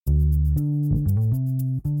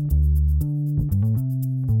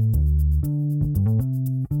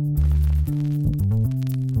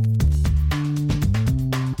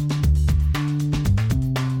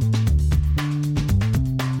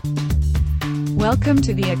Welcome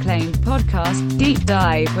to the acclaimed podcast, Deep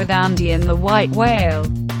Dive with Andy and the White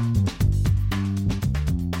Whale.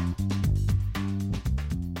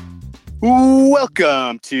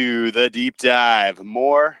 Welcome to the Deep Dive.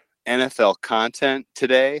 More NFL content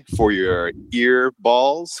today for your ear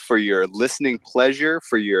balls, for your listening pleasure,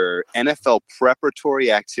 for your NFL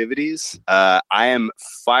preparatory activities. I am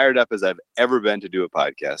fired up as I've ever been to do a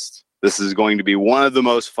podcast. This is going to be one of the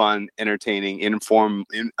most fun, entertaining,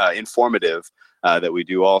 informative that we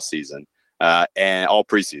do all season, and all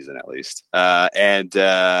preseason at least. Andy,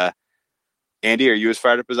 are you as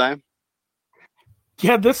fired up as I am?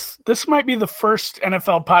 Yeah, this might be the first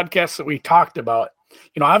NFL podcast that we talked about.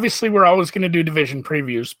 You know, obviously we're always going to do division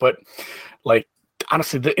previews, but like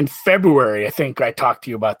honestly, in February, I think I talked to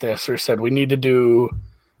you about this or said we need to do.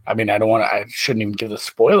 I mean, I shouldn't even give the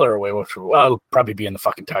spoiler away, which it'll probably be in the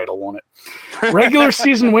fucking title, won't it? Regular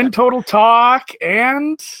season win total talk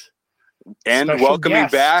and welcoming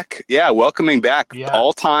back. Yeah, welcoming back. Yeah.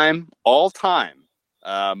 All time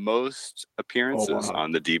most appearances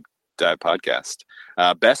on the Deep Dive podcast.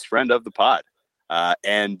 Best friend of the pod. I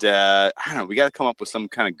don't know, we got to come up with some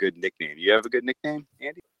kind of good nickname. You have a good nickname,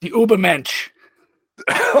 Andy? The Ubermensch.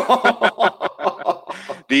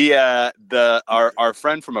 Our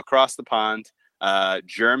friend from across the pond,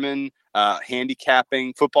 German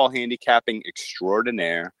football handicapping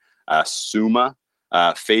extraordinaire, Suuma,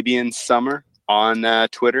 Fabian Sommer on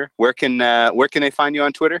Twitter. Where can they find you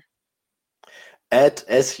on Twitter? At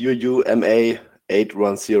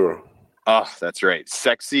SUUMA810. Oh, that's right.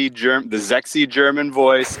 The sexy German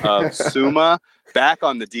voice of Suuma back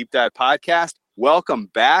on the Deep Dive podcast. Welcome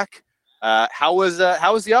back. How was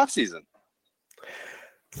the off season?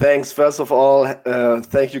 Thanks. First of all,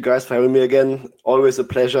 thank you guys for having me again. Always a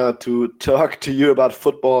pleasure to talk to you about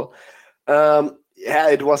football.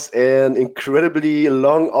 It was an incredibly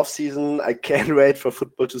long off season. I can't wait for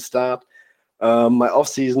football to start. My off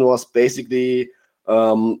season was basically a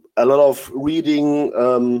lot of reading,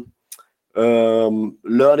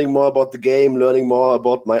 learning more about the game, learning more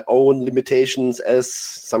about my own limitations as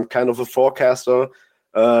some kind of a forecaster,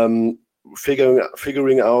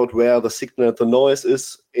 figuring out where the signal, the noise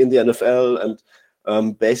is in the NFL,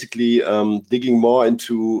 and basically digging more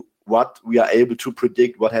into what we are able to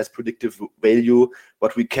predict, what has predictive value,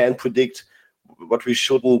 what we can predict, what we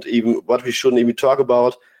shouldn't even talk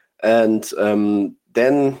about. And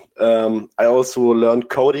then I also learned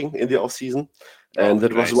coding in the off season, and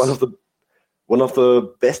that was one of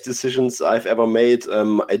the best decisions I've ever made.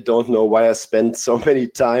 I don't know why I spent so many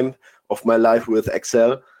time of my life with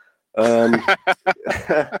Excel. Really,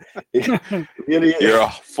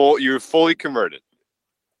 you're fully converted.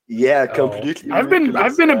 Yeah, completely. I've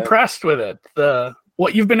been impressed with it.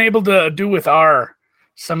 What you've been able to do with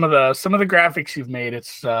some of the graphics you've made.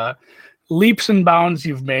 It's leaps and bounds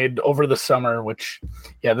you've made over the summer. Which,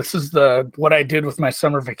 this is what I did with my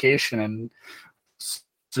summer vacation, and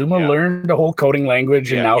Suuma learned a whole coding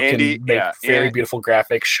language and now Andy, can make very beautiful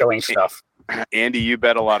graphics showing stuff. Andy, you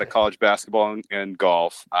bet a lot of college basketball and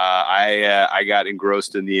golf. I got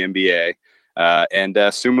engrossed in the NBA, and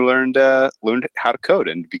Suuma learned how to code,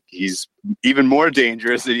 and he's even more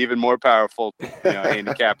dangerous and even more powerful,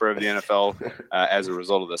 handicapper of the NFL as a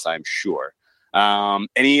result of this, I'm sure.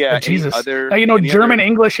 Any other? German,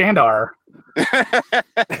 English, and R.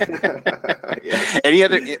 Any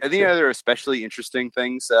other especially interesting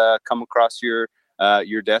things come across your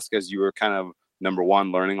desk as you were kind of number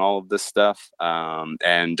one learning all of this stuff,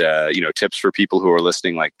 and tips for people who are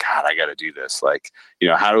listening, like, God, I got to do this. Like,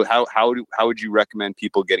 how would you recommend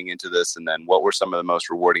people getting into this, and then what were some of the most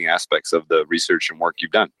rewarding aspects of the research and work you've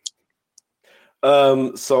done?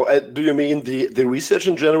 So do you mean the research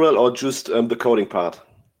in general, or just the coding part?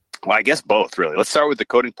 Well, I guess both, really. Let's start with the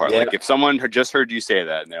coding part. Yeah. Like, if someone had just heard you say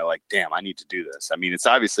that and they're like, "Damn, I need to do this." I mean, it's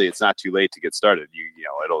not too late to get started.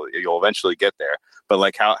 You'll eventually get there. But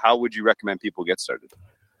like, how would you recommend people get started?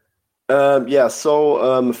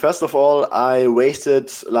 So first of all, I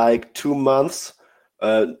wasted like 2 months.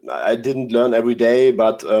 I didn't learn every day,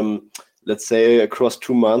 but let's say across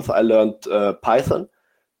 2 months, I learned Python.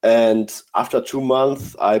 And after 2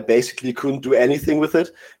 months, I basically couldn't do anything with it.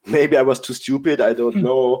 Maybe I was too stupid. I don't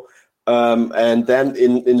know. And then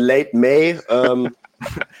in late May,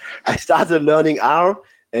 I started learning R,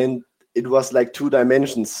 and it was like 2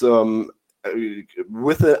 dimensions.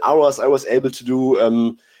 Within hours, I was able to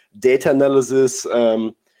do data analysis,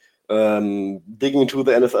 digging into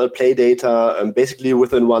the NFL play data, basically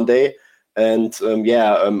within 1 day. And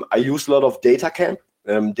I use a lot of DataCamp,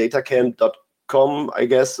 datacamp.com, I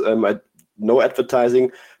guess. No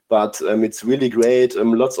advertising, but it's really great.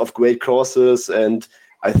 Lots of great courses, and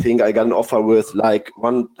I think I got an offer with like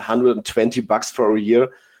 $120 for a year.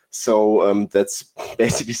 So that's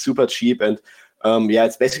basically super cheap. And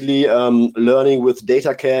it's basically learning with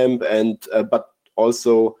data camp and but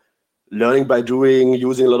also learning by doing,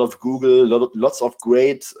 using a lot of Google, lots of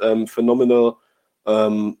great, phenomenal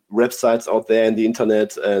websites out there in the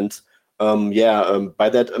internet. And by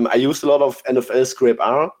that, I used a lot of NFL Scrape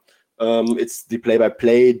R. It's the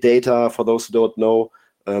play-by-play data, for those who don't know,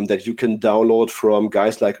 that you can download from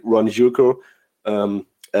guys like Ron Yurko.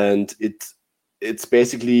 And it's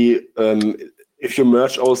basically, if you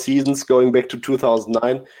merge all seasons going back to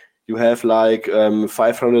 2009, you have like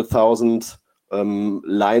 500,000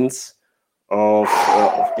 lines of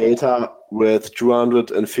data with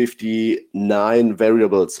 259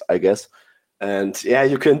 variables, I guess. And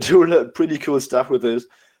you can do pretty cool stuff with it.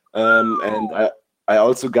 And I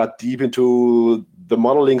also got deep into the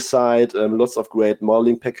modeling side, lots of great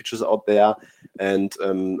modeling packages out there. And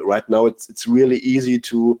right now it's really easy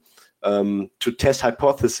to test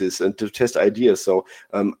hypotheses and to test ideas. So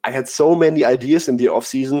I had so many ideas in the off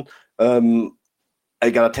season. I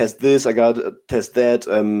gotta test this. I gotta test that.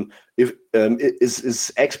 If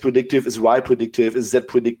is X predictive? Is Y predictive? Is Z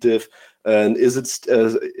predictive? And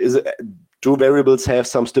do variables have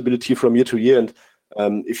some stability from year to year? And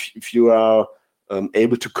if you are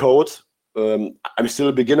able to code, I'm still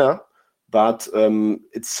a beginner, but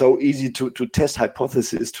it's so easy to test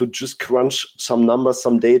hypotheses, to just crunch some numbers,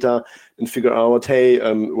 some data, and figure out, hey,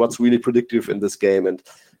 what's really predictive in this game. And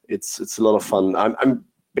it's a lot of fun. I'm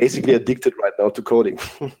basically addicted right now to coding.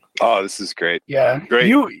 Oh, this is great. Yeah, great.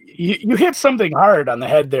 You hit something hard on the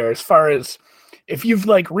head there, as far as if you've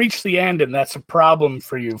like reached the end and that's a problem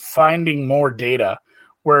for you, finding more data.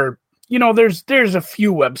 Where there's a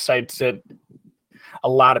few websites that a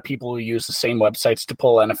lot of people use the same websites to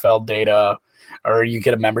pull NFL data, or you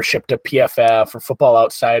get a membership to PFF or Football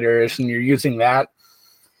Outsiders, and you're using that.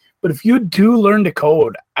 But if you do learn to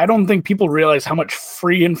code, I don't think people realize how much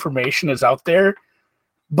free information is out there.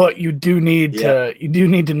 But you do need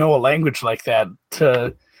to know a language like that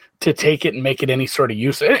to take it and make it any sort of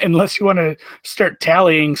use. Unless you want to start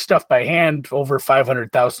tallying stuff by hand over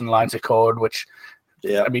 500,000 lines of code, which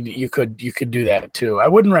I mean you could do that too. I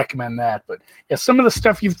wouldn't recommend that, but some of the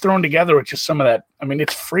stuff you've thrown together, which is some of that. I mean,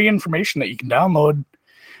 it's free information that you can download,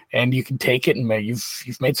 and you can take it and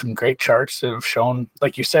you've made some great charts that have shown,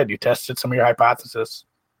 like you said, you tested some of your hypotheses.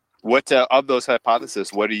 What of those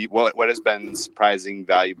hypotheses? What has been surprising,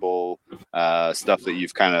 valuable stuff that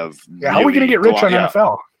you've kind of? Yeah, how are we going to get rich on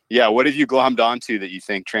NFL? Yeah, what have you glommed onto that you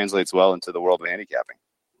think translates well into the world of handicapping?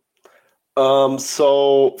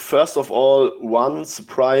 So first of all, one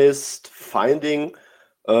surprised finding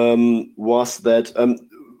was that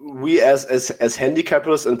we as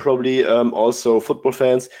handicappers, and probably also football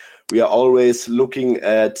fans, we are always looking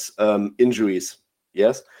at injuries.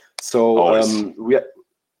 Yes, so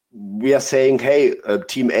we are saying, hey,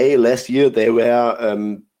 Team A last year they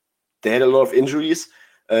had a lot of injuries,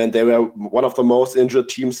 and they were one of the most injured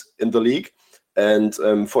teams in the league. And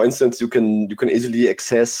for instance, you can easily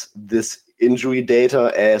access this injury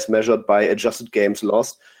data as measured by adjusted games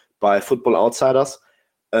lost by Football Outsiders.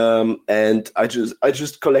 And I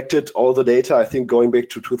just collected all the data, I think going back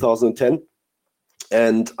to 2010,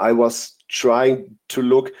 and I was trying to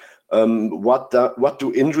look what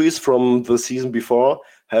do injuries from the season before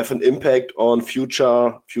have an impact on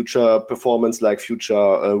future performance, like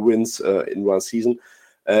future wins in one season.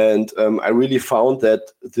 And I really found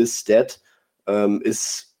that this stat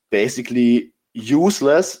is basically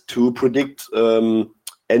useless to predict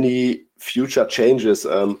any future changes.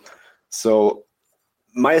 So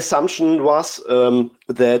my assumption was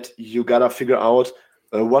that you gotta figure out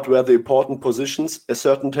what were the important positions a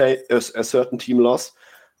certain team lost.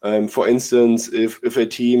 For instance, if a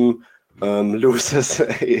team loses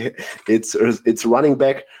its running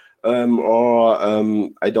back, or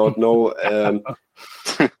I don't know.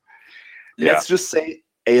 Let's just say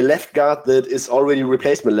a left guard that is already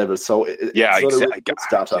replacement level. So it's not a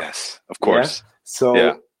starter. Yes, of course. Yeah?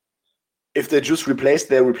 So if they just replace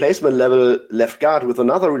their replacement level left guard with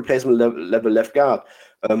another replacement level left guard,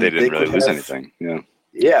 they didn't really lose anything.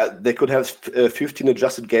 Yeah, they could have 15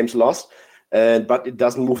 adjusted games lost, but it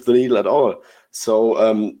doesn't move the needle at all.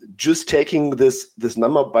 So just taking this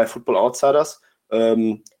number by Football Outsiders,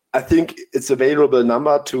 I think it's a valuable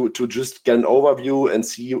number to just get an overview and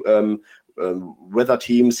see whether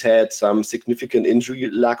teams had some significant injury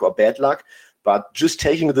luck or bad luck. But just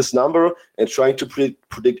taking this number and trying to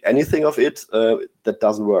predict anything of it, that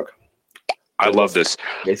doesn't work. I love this.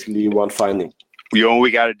 Basically one finding. What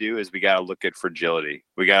we got to do is we got to look at fragility.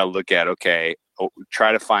 We got to look at, okay,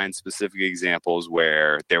 try to find specific examples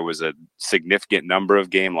where there was a significant number of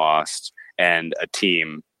game lost and a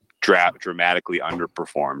team dramatically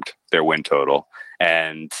underperformed their win total,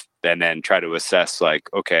 and then try to assess like,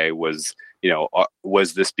 okay, was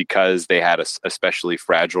this because they had a especially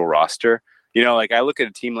fragile roster? Like I look at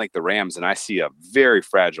a team like the Rams and I see a very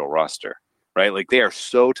fragile roster, right? Like they are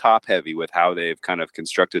so top heavy with how they've kind of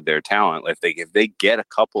constructed their talent. If they get a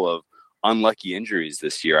couple of unlucky injuries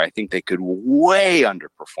this year, I think they could way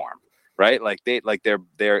underperform, right? Like they're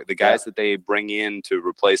the guys that they bring in to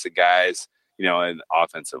replace the guys, an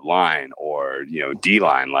offensive line or, D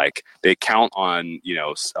line, like they count on,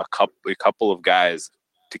 a couple of guys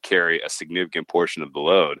to carry a significant portion of the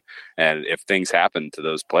load. And if things happen to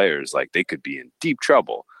those players, like they could be in deep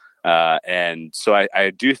trouble. And so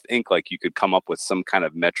I do think like you could come up with some kind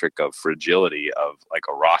of metric of fragility of like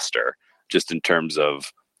a roster, just in terms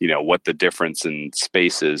of, what the difference in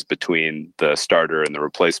space is between the starter and the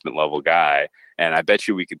replacement level guy. And I bet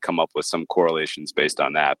you we could come up with some correlations based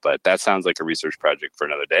on that. But that sounds like a research project for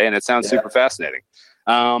another day. And it sounds super fascinating.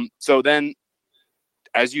 So then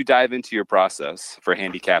as you dive into your process for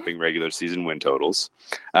handicapping regular season win totals,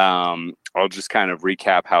 I'll just kind of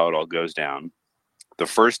recap how it all goes down. The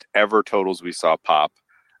first ever totals we saw pop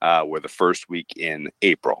were the first week in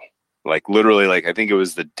April. Like literally, like I think it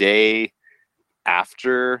was the day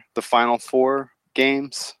after the Final Four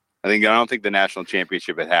games. I don't think the national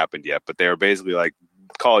championship had happened yet, but they were basically like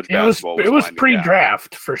college basketball. It was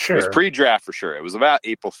pre-draft for sure. It was pre-draft for sure. It was about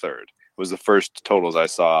April 3rd. Was the first totals I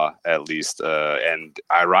saw, at least. And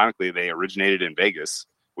ironically, they originated in Vegas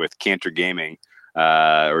with Cantor Gaming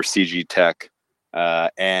or CG Tech.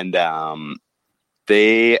 And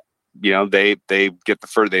they get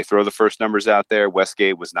they throw the first numbers out there.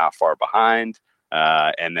 Westgate was not far behind.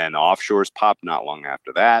 And then offshores popped not long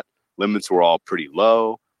after that. Limits were all pretty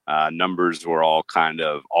low. Numbers were all kind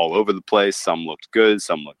of all over the place. Some looked good,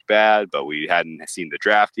 some looked bad, but we hadn't seen the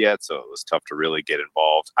draft yet, so it was tough to really get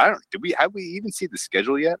involved. Have we even seen the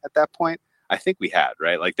schedule yet at that point? I think we had,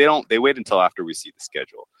 right? Like they wait until after we see the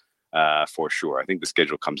schedule, for sure. I think the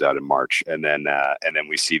schedule comes out in March, and then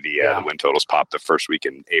we see the win totals pop the first week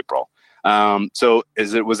in April. So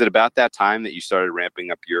was it about that time that you started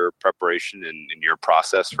ramping up your preparation and your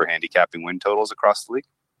process for handicapping win totals across the league?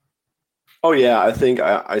 Oh yeah, I think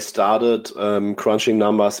I started crunching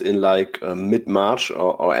numbers in like mid-March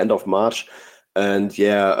or end of March, and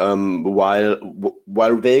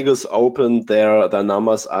while Vegas opened their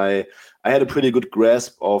numbers, I had a pretty good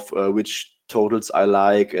grasp of which totals I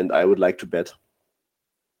like and I would like to bet.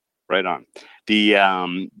 Right on.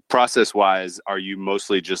 The process-wise, are you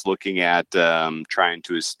mostly just looking at trying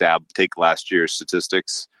to take last year's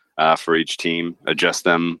statistics for each team, adjust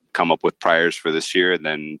them, come up with priors for this year, and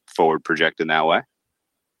then forward project in that way?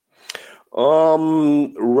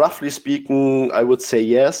 Roughly speaking, I would say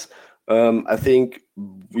yes. I think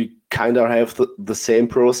we kind of have the same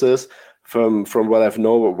process from what I've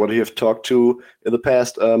known, what you have talked to in the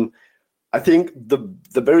past. I think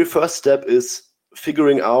the very first step is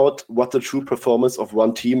figuring out what the true performance of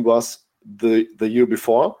one team was the year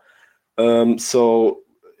before. So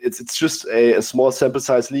it's just a small sample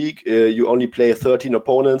size league. You only play 13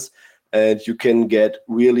 opponents, and you can get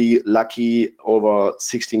really lucky over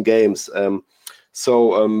 16 games.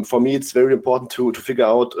 So for me, it's very important to figure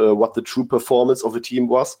out what the true performance of a team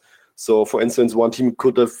was. So, for instance, one team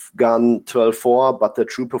could have gone 12-4, but their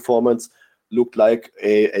true performance looked like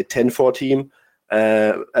a 10-4 team.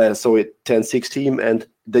 So a 10-6 team, and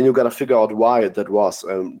then you got to figure out why that was.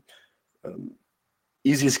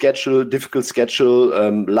 Easy schedule, difficult schedule,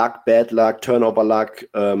 luck, bad luck, turnover luck,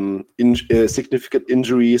 significant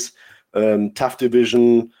injuries, tough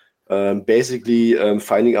division, basically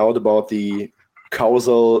finding out about the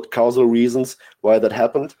causal reasons why that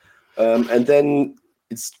happened. And then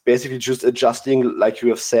it's basically just adjusting, like you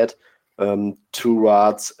have said,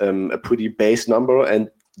 towards a pretty base number. And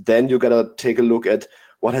then you got to take a look at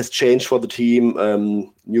what has changed for the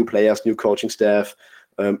team, new players, new coaching staff,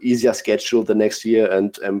 easier schedule the next year,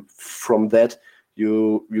 and from that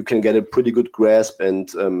you can get a pretty good grasp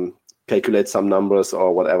and calculate some numbers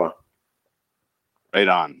or whatever. Right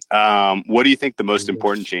on. What do you think the most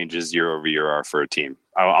important changes year over year are for a team?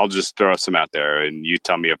 I'll just throw some out there, and you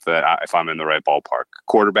tell me if I'm in the right ballpark.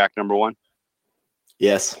 Quarterback number 1.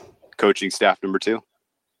 Yes. Coaching staff number 2.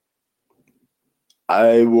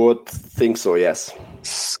 I would think so. Yes.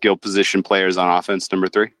 Skill position players on offense number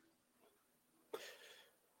 3.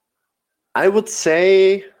 I would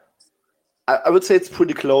say it's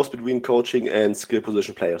pretty close between coaching and skill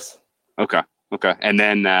position players. Okay. And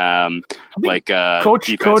then coach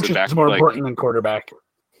is more important than quarterback.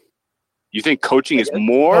 You think coaching is No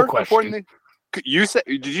more question. important than you said?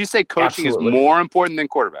 Did you say coaching Absolutely. is more important than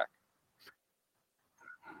quarterback?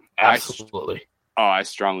 Absolutely. I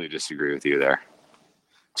strongly disagree with you there.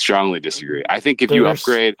 Strongly disagree. I think if you There's-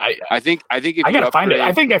 upgrade, I think if I you gotta upgrade, find it.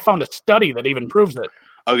 I think I found a study that even proves it.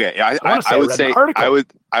 okay, wanna say I I would read an say article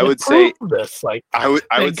I would that say proved this. Like I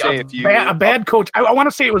would say if you a bad coach. I want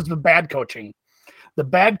to say it was the bad coaching. The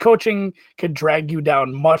bad coaching could drag you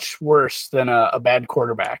down much worse than a bad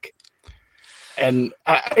quarterback. And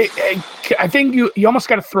I think you almost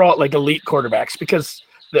got to throw out like elite quarterbacks, because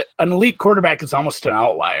an elite quarterback is almost an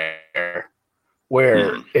outlier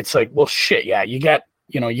where it's like, well, shit, yeah, you got,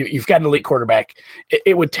 you've got an elite quarterback.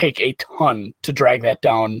 It would take a ton to drag that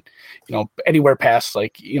down, anywhere past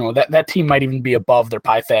like, that team might even be above their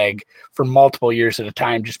Pythag for multiple years at a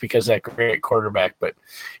time just because of that great quarterback. But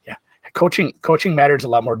yeah, coaching matters a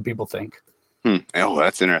lot more than people think. Oh,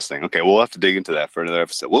 that's interesting. Okay, we'll have to dig into that for another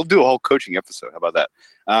episode. We'll do a whole coaching episode. How about that?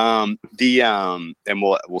 And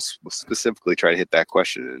we'll specifically try to hit that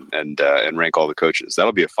question and rank all the coaches.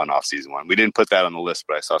 That'll be a fun off-season one. We didn't put that on the list,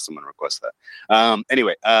 but I saw someone request that.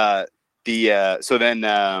 Anyway, so then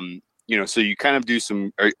so you kind of do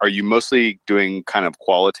some. Are you mostly doing kind of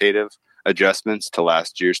qualitative adjustments to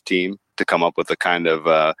last year's team to come up with a kind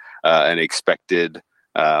of an expected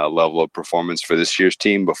level of performance for this year's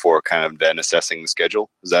team before kind of then assessing the schedule?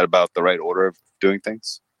 Is that about the right order of doing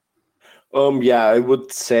things? Yeah, I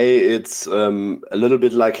would say it's a little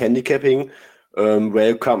bit like handicapping, where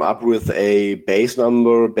you come up with a base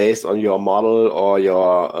number based on your model or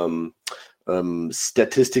your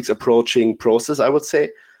statistics approaching process, I would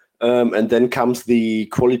say. And then comes the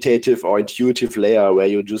qualitative or intuitive layer where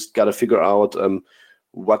you just got to figure out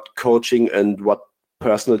what coaching and what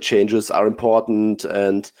personal changes are important.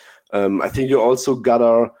 And I think you also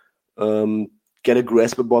gotta get a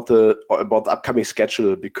grasp about the upcoming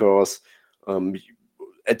schedule, because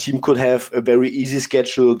a team could have a very easy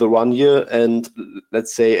schedule the 1 year and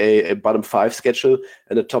let's say a bottom 5 schedule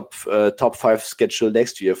and a top 5 schedule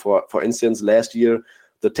next year. For instance, last year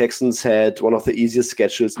the Texans had one of the easiest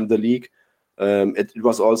schedules in the league. It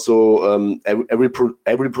was also every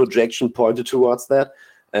projection pointed towards that.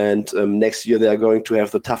 And next year they are going to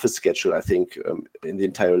have the toughest schedule, I think, in the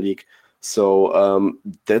entire league. So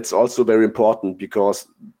that's also very important, because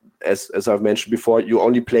as I've mentioned before, you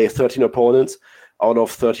only play 13 opponents out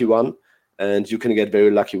of 31, and you can get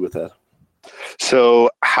very lucky with that. So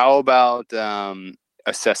how about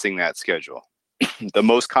assessing that schedule? The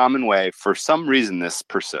most common way, for some reason, this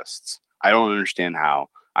persists. I don't understand how.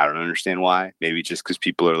 I don't understand why. Maybe just because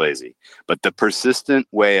people are lazy. But the persistent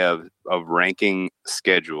way of ranking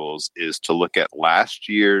schedules is to look at last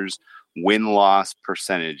year's win-loss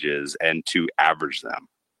percentages and to average them.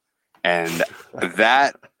 And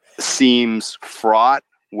that seems fraught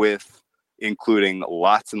with including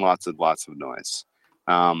lots and lots of noise.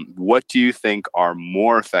 What do you think are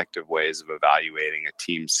more effective ways of evaluating a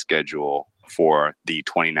team's schedule for the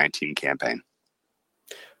 2019 campaign?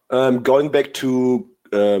 Going back to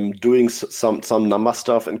doing some number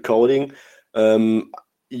stuff and coding,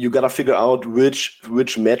 you gotta figure out which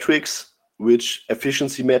metrics, which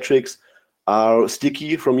efficiency metrics are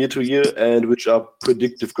sticky from year to year and which are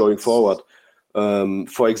predictive going forward.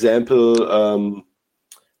 For example,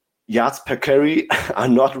 yards per carry are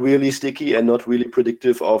not really sticky and not really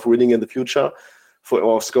predictive of winning in the future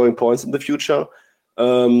or scoring points in the future.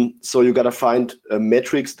 So you got to find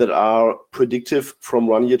metrics that are predictive from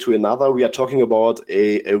 1 year to another. We are talking about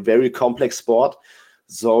a very complex sport.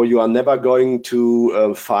 So you are never going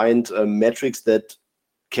to find metrics that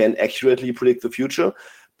can accurately predict the future.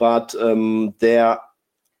 But there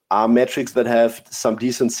are metrics that have some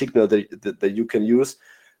decent signal that you can use.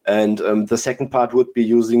 And the second part would be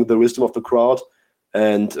using the wisdom of the crowd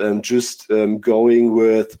and just going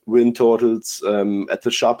with win totals at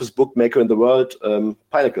the sharpest bookmaker in the world,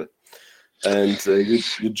 Pinnacle. And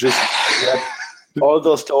you just grab all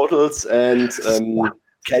those totals and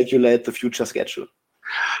calculate the future schedule.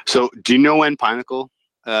 So do you know when Pinnacle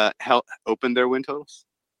opened their win totals?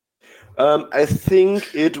 I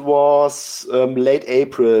think it was late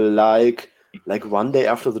April, like 1 day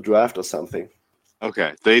after the draft or something.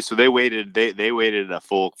 Okay, they waited a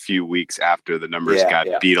full few weeks after the numbers got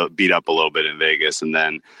beat up a little bit in Vegas, and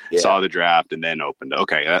then saw the draft and then opened.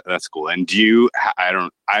 Okay, that's cool. And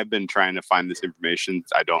I've been trying to find this information.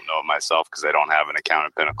 I don't know it myself because I don't have an account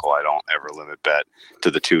at Pinnacle. I don't ever limit bet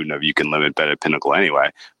to the tune of you can limit bet at Pinnacle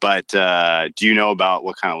anyway. But do you know about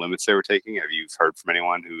what kind of limits they were taking? Have you heard from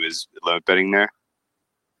anyone who is limit betting there?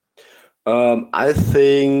 I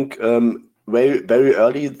think very, very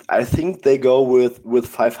early, I think they go with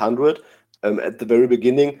 500 at the very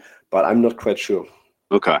beginning. but I'm not quite sure.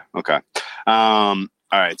 Okay. All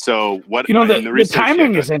right. So what the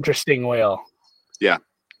timing is interesting, Will. Yeah.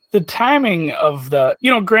 The timing of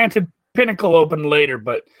granted, Pinnacle opened later,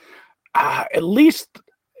 but at least,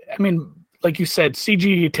 I mean, like you said,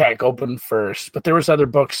 CG Tech opened first, but there was other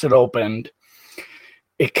books that opened.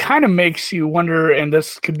 It kind of makes you wonder, and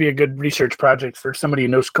this could be a good research project for somebody who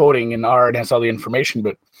knows coding and already has all the information,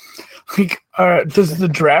 but does the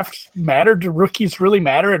draft matter? Do rookies really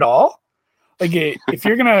matter at all? Like, if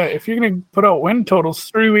you're gonna put out win totals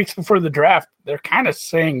 3 weeks before the draft, they're kind of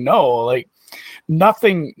saying no. Like,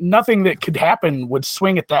 nothing that could happen would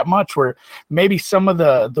swing it that much. Where maybe some of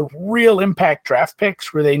the real impact draft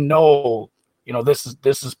picks, where they know, this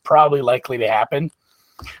is probably likely to happen.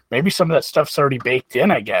 Maybe some of that stuff's already baked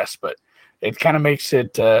in, I guess, but it kind of makes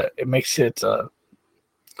it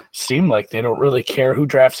seem like they don't really care who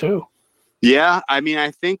drafts who. Yeah, I mean, I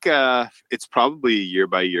think it's probably a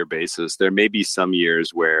year-by-year basis. There may be some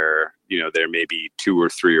years where, there may be 2 or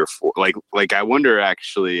 3 or 4. Like I wonder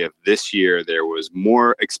actually if this year there was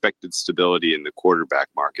more expected stability in the quarterback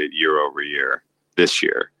market year over year this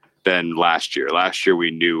year than last year. Last year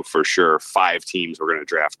we knew for sure 5 teams were going to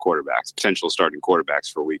draft quarterbacks, potential starting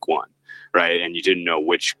quarterbacks for week 1. Right. And you didn't know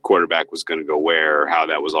which quarterback was going to go where or how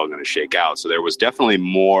that was all going to shake out. So there was definitely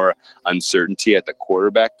more uncertainty at the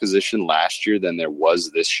quarterback position last year than there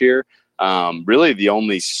was this year. Really, the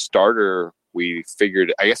only starter we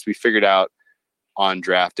figured out on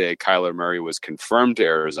draft day, Kyler Murray was confirmed to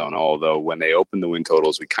Arizona, although when they opened the win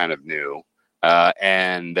totals, we kind of knew.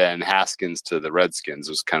 And then Haskins to the Redskins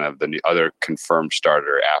was kind of the other confirmed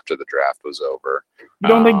starter after the draft was over. You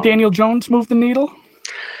don't think Daniel Jones moved the needle?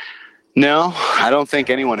 No, I don't think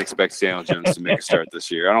anyone expects Daniel Jones to make a start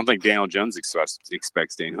this year. I don't think Daniel Jones expects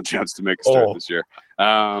Daniel Jones to make a start this year.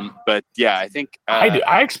 But yeah, I think I do.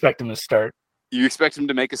 I expect him to start. You expect him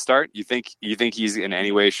to make a start? You think he's in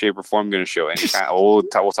any way, shape, or form going to show any kind? We'll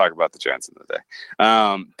talk about the Giants in the day.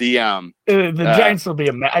 The Giants will be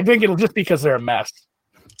a mess. I think it'll just because they're a mess.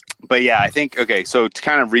 But yeah, I think so to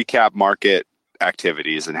kind of recap market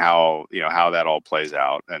activities and how that all plays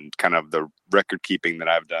out and kind of the record keeping that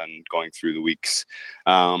I've done going through the weeks.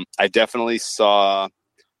 I definitely saw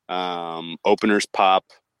openers pop.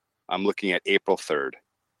 I'm looking at April 3rd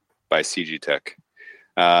by CG Tech.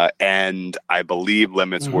 And I believe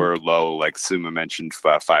limits were low, like Suuma mentioned,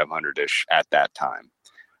 500-ish at that time.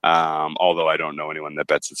 Although I don't know anyone that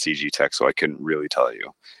bets at CG Tech, so I couldn't really tell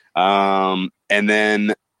you. And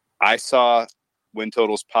then I saw win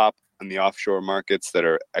totals pop in the offshore markets that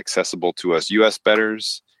are accessible to us U.S.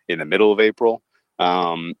 bettors in the middle of April.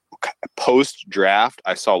 Post draft,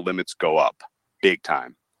 I saw limits go up big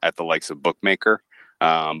time at the likes of Bookmaker.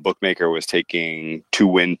 Bookmaker was taking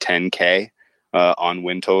 2-win 10K on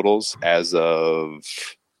win totals as of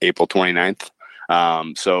April 29th.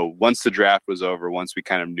 So once the draft was over, once we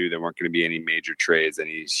kind of knew there weren't going to be any major trades,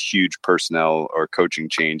 any huge personnel or coaching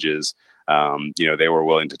changes, they were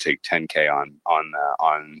willing to take 10K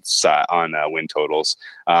on win totals.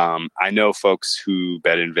 I know folks who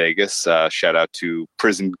bet in Vegas. Shout out to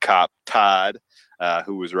Prison Cop Todd,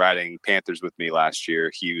 who was riding Panthers with me last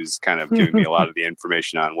year. He was kind of giving me a lot of the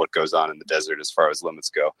information on what goes on in the desert as far as limits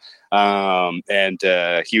go. And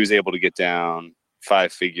he was able to get down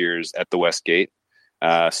 5 figures at the Westgate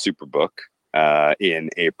Superbook in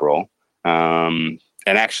April. And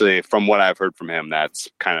actually, from what I've heard from him, that's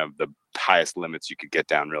kind of the highest limits you could get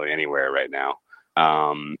down really anywhere right now.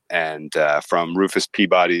 And from Rufus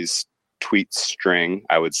Peabody's tweet string,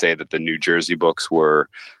 I would say that the New Jersey books were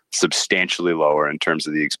substantially lower in terms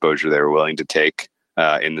of the exposure they were willing to take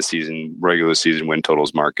in the regular season win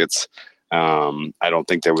totals markets. I don't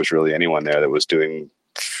think there was really anyone there that was doing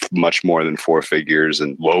much more than 4 figures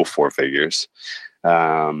and low 4 figures.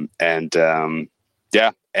 And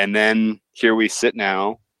then here we sit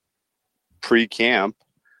now pre-camp,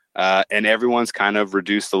 and everyone's kind of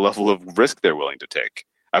reduced the level of risk they're willing to take.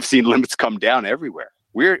 I've seen limits come down everywhere.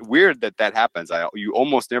 Weird that happens. You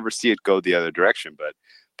almost never see it go the other direction, but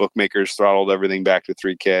bookmakers throttled everything back to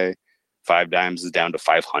 3K. 5 dimes is down to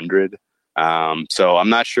 500. So I'm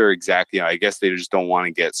not sure exactly. I guess they just don't want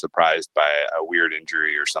to get surprised by a weird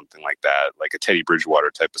injury or something like that, like a Teddy Bridgewater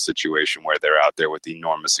type of situation where they're out there with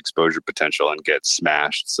enormous exposure potential and get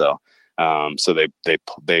smashed. So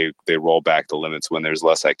they roll back the limits when there's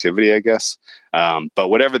less activity, I guess. But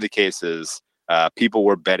whatever the case is, people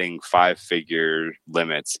were betting 5-figure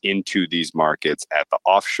limits into these markets at the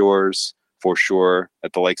offshores, for sure,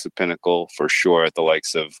 at the likes of Pinnacle, for sure, at the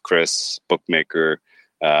likes of Chris, Bookmaker,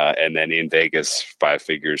 and then in Vegas, 5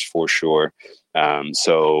 figures for sure.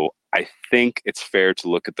 So I think it's fair to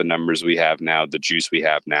look at the numbers we have now, the juice we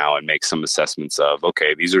have now, and make some assessments of,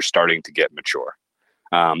 okay, these are starting to get mature.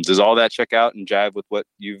 Does all that check out and jive with what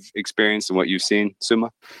you've experienced and what you've seen, Suuma?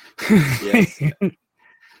 Yes.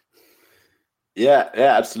 Yeah,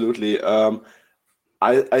 absolutely.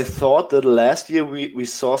 I thought that last year we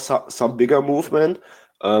saw some bigger movement,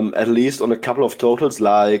 at least on a couple of totals,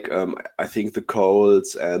 like I think the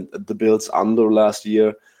Colts and the Bills under last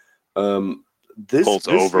year. Colts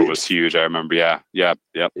over was huge. I remember. Yeah.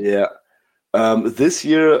 This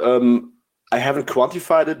year, I haven't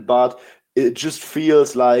quantified it, but it just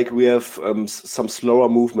feels like we have some slower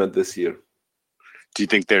movement this year. Do you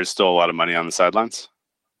think there's still a lot of money on the sidelines?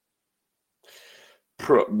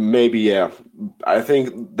 Maybe, yeah. I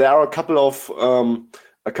think there are a couple of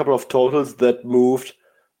totals that moved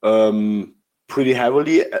pretty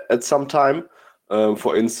heavily at some time.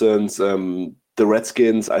 For instance, the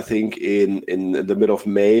Redskins, I think in the middle of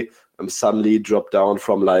May, suddenly dropped down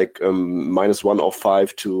from like minus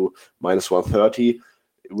 105 to minus 130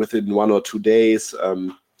 within 1 or 2 days.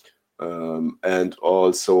 And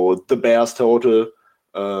also the Bears total.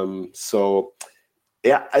 So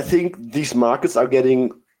yeah, I think these markets are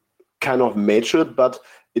getting kind of matured, but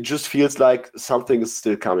it just feels like something is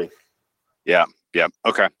still coming. Yeah.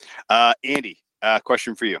 Okay. Andy,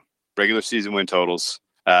 question for you. Regular season win totals.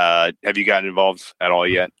 Have you gotten involved at all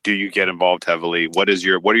yet? Do you get involved heavily? What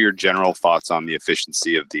are your general thoughts on the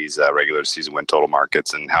efficiency of these regular season win total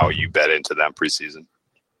markets and how you bet into them preseason?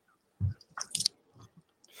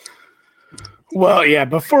 Well, yeah,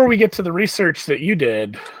 before we get to the research that you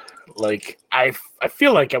did, like I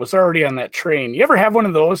feel like I was already on that train. You ever have one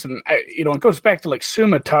of those? And it goes back to like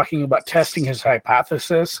Suuma talking about testing his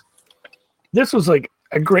hypothesis. This was like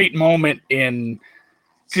a great moment in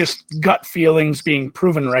just gut feelings being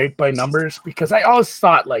proven right by numbers, because I always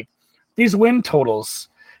thought like these win totals,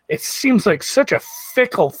 it seems like such a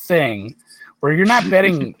fickle thing where you're not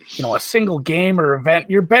betting, a single game or event.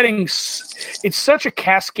 You're betting. It's such a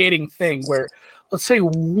cascading thing where, let's say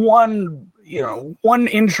one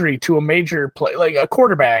injury to a major play, like a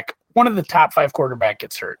quarterback, one of the top 5 quarterback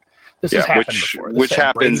gets hurt. This has happened before. Which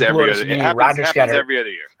happens every other year. Happens every other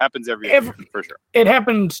year. Happens every other year, for sure. It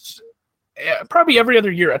happens probably every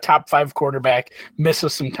other year. A top 5 quarterback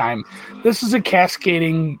misses some time. This is a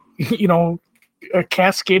cascading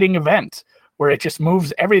event where it just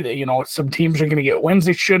moves everything. Some teams are going to get wins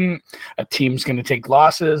they shouldn't. A team's going to take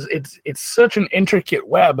losses. It's such an intricate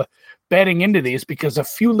web betting into these, because a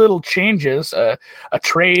few little changes, a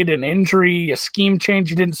trade, an injury, a scheme change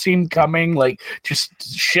you didn't see coming, like just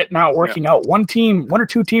shit not working out. One or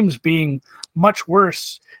two teams being much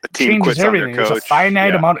worse changes everything. There's a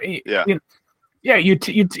finite amount. The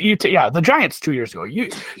Giants 2 years ago. You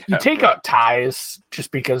take out ties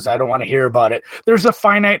just because I don't want to hear about it. There's a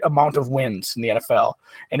finite amount of wins in the NFL,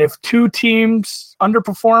 and if 2 teams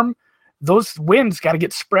underperform, those wins got to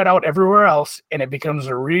get spread out everywhere else, and it becomes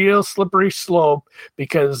a real slippery slope,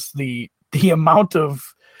 because the amount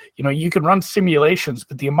of, you can run simulations,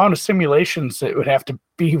 but the amount of simulations that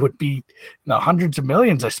would be hundreds of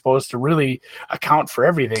millions, I suppose, to really account for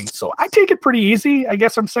everything. So I take it pretty easy, I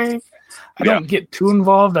guess I'm saying. I don't get too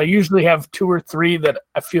involved. I usually have 2 or 3 that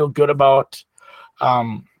I feel good about.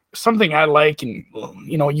 Something I like, and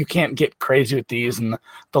you can't get crazy with these, and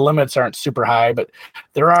the limits aren't super high, but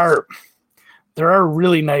there are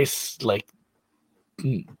really nice like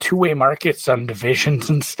 2-way markets on divisions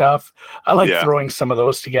and stuff. I like throwing some of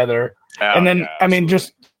those together. And then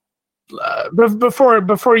just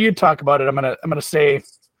before you talk about it, I'm gonna say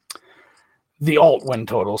the alt win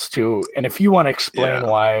totals too. And if you want to explain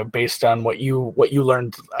why, based on what you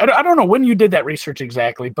learned, I don't know when you did that research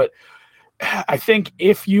exactly, but I think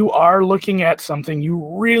if you are looking at something, you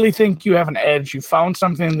really think you have an edge, you found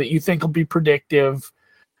something that you think will be predictive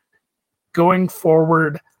going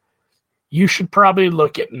forward, you should probably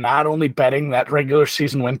look at not only betting that regular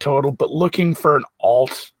season win total, but looking for an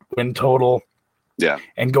alt win total. Yeah.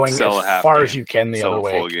 And going as far as you can the other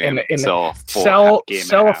way. And sell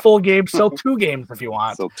a full game, sell 2 games if you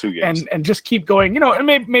want. Sell 2 games. And just keep going, and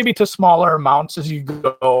maybe to smaller amounts as you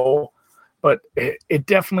go. But it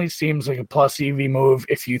definitely seems like a plus EV move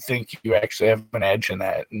if you think you actually have an edge in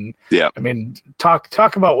that. And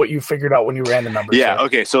talk about what you figured out when you ran the numbers. Yeah. There.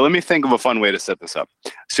 Okay. So let me think of a fun way to set this up.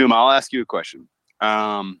 Suuma, I'll ask you a question.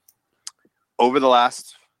 Over the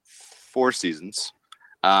last 4 seasons,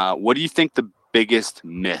 what do you think the biggest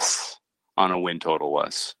miss on a win total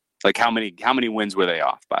was? Like how many wins were they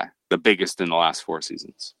off by? The biggest in the last 4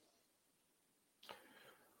 seasons.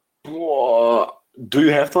 Do you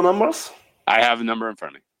have the numbers? I have a number in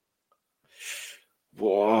front of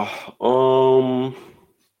me.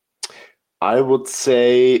 I would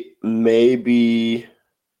say maybe.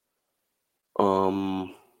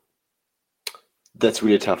 That's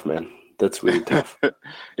really tough, man. That's really tough.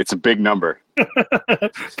 It's a big number.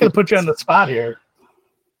 Gonna put you on the spot here.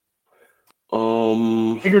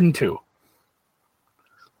 Bigger than 2.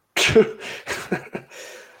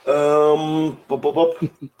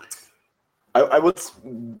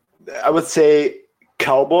 I would say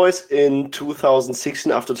Cowboys in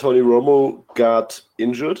 2016 after Tony Romo got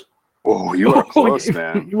injured. Oh, you were close,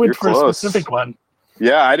 man. You went You're for close. a specific one.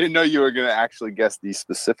 Yeah, I didn't know you were going to actually guess the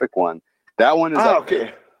specific one. That one is up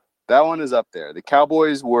there. That one is up there. The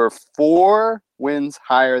Cowboys were 4 wins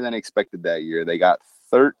higher than expected that year. They got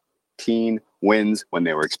 13 wins when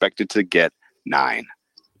they were expected to get 9.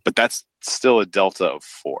 But that's still a delta of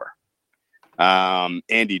 4.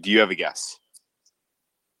 Andy, do you have a guess?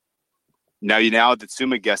 Now that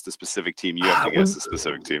Suuma guessed the specific team, you have to guess the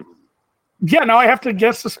specific team. Yeah, now I have to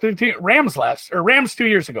guess the specific team. Rams 2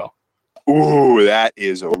 years ago. Ooh, that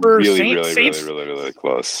is really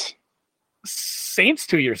close. Saints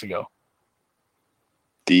 2 years ago.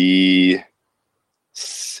 The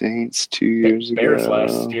Saints 2 years ago. Bears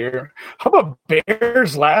last year. How about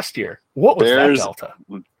Bears last year? What was that delta?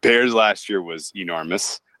 Bears last year was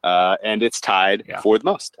enormous. And it's tied for the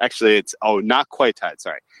most. Actually, it's not quite tied.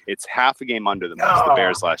 Sorry, it's half a game under the most. The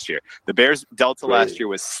Bears last year. The Bears delta last year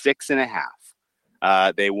was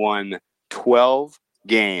 6.5. They won 12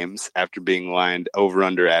 games after being lined over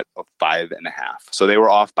under at 5.5. So they were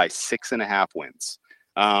off by 6.5 wins.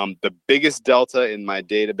 The biggest delta in my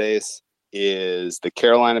database is the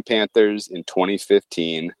Carolina Panthers in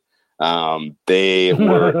 2015. They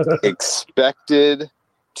were expected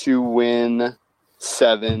to win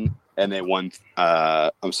 7 and they won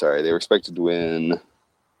they were expected to win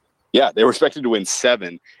they were expected to win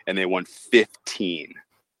 7 and they won 15.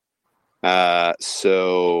 That's a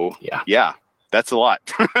lot.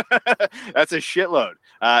 That's a shitload.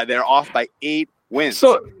 They're off by 8 wins.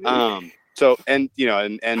 Would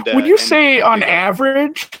you say on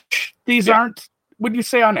average these aren't? Would you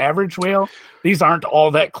say on average, Whale, these aren't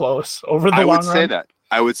all that close over the long run?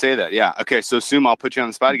 I would say that. Yeah. Okay. So Suuma, I'll put you on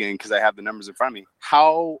the spot again because I have the numbers in front of me.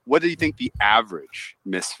 What do you think the average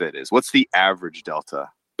misfit is? What's the average delta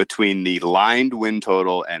between the lined win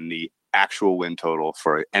total and the actual win total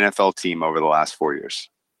for an NFL team over the last 4 years?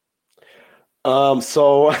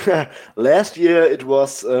 So last year it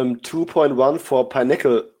was 2.1 for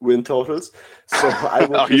Pinnacle win totals. So I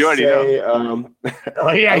would say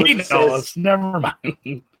he knows. Never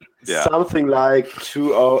mind. Something like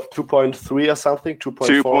 2.3 or something.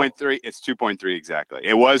 2.3. It's 2.3 exactly.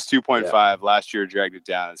 It was 2.5 last year. Dragged it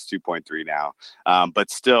down. It's 2.3 now.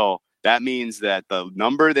 But still, that means that the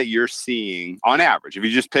number that you're seeing on average, if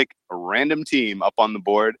you just pick a random team up on the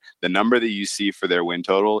board, the number that you see for their win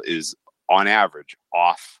total is on average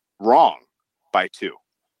wrong by 2.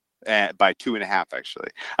 By 2.5, actually.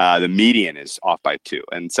 The median is off by 2.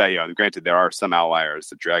 And so, granted, there are some outliers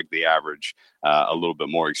that drag the average a little bit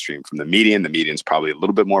more extreme from the median. The median is probably a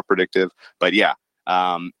little bit more predictive, but yeah.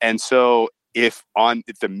 And so if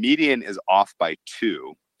the median is off by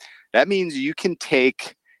 2, that means you can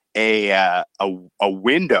take a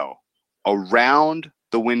window around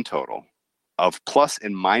the win total of plus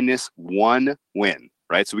and minus 1 win,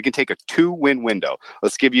 right? So we can take a 2-win window.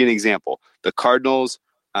 Let's give you an example. The Cardinals.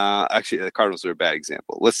 Actually, the Cardinals are a bad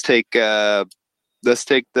example. Let's take the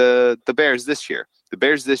Bears this year. The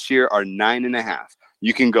Bears this year are 9.5.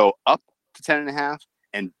 You can go up to 10.5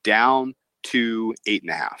 and down to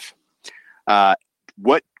 8.5.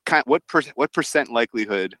 What percent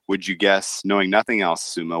likelihood would you guess, knowing nothing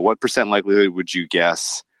else, Suuma? What percent likelihood would you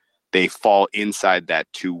guess they fall inside that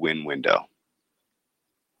 2-win window?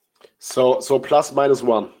 So plus minus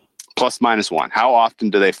 1. Plus minus 1. How often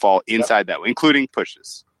do they fall inside that, including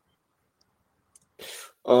pushes?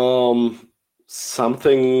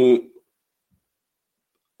 Something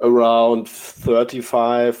around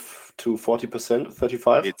 35 to 40%.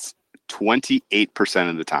 35. It's 28%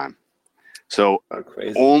 of the time. So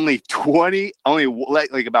only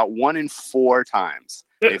about 1 in 4 times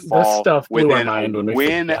they fall within a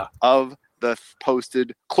win of the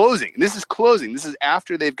posted closing. And this is closing. This is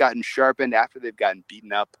after they've gotten sharpened, after they've gotten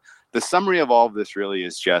beaten up. The summary of all of this really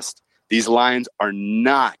is just these lines are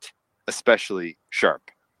not especially sharp.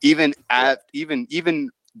 Even if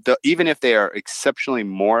they are exceptionally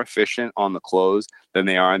more efficient on the close than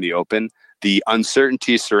they are in the open, the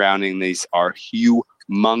uncertainties surrounding these are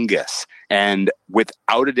humongous. And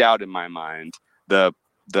without a doubt in my mind, the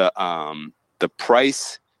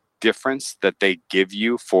price difference that they give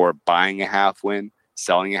you for buying a half win,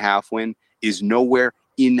 selling a half win is nowhere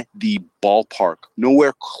in the ballpark,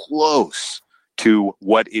 nowhere close to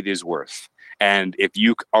what it is worth. And if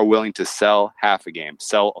you are willing to sell half a game,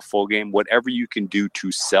 sell a full game, whatever you can do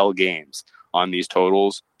to sell games on these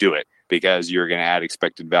totals, do it, because you're going to add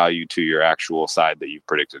expected value to your actual side that you've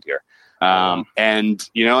predicted here. And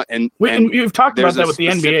you've talked about that with the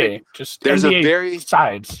NBA. There's NBA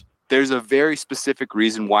sides. There's a very specific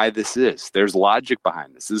reason why this is. There's logic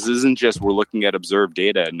behind this. This isn't just we're looking at observed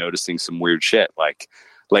data and noticing some weird shit. Like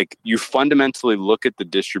you fundamentally look at the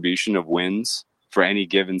distribution of wins for any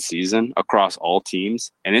given season across all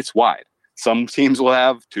teams, and it's wide. Some teams will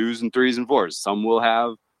have 2s and 3s and 4s. Some will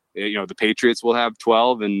have, the Patriots will have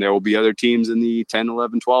 12, and there will be other teams in the 10,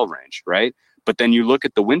 11, 12 range, right? But then you look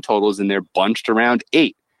at the win totals, and they're bunched around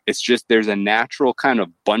 8. It's just there's a natural kind of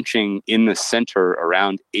bunching in the center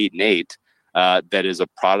around 8 and 8 that is a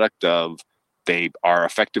product of they are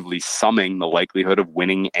effectively summing the likelihood of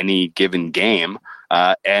winning any given game,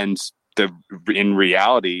 and in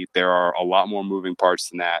reality, there are a lot more moving parts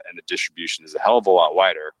than that, and the distribution is a hell of a lot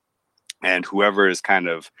wider. And whoever is kind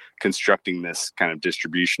of constructing this kind of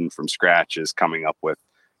distribution from scratch is coming up with,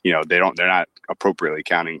 they're not appropriately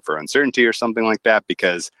accounting for uncertainty or something like that,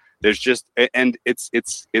 because there's just, and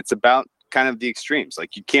it's about kind of the extremes.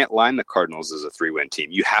 Like, you can't line the Cardinals as a 3-win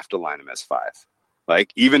team. You have to line them as 5.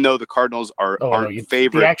 Like, even though the Cardinals aren't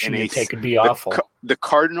favored, the action you take would be awful. The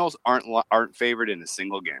Cardinals aren't favored in a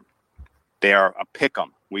single game. They are a pick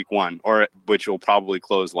 'em week 1, or which will probably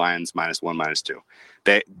close Lions -1, -2.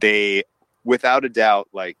 They without a doubt,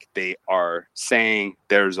 like, they are saying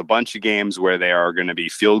there's a bunch of games where they are going to be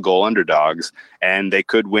field goal underdogs, and they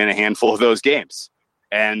could win a handful of those games.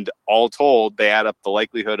 And all told, they add up the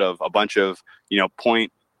likelihood of a bunch of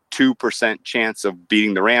 0.2% chance of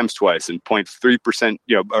beating the Rams twice, and 0.3%,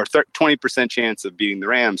 or 20% chance of beating the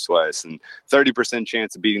Rams twice, and 30%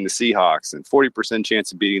 chance of beating the Seahawks, and 40%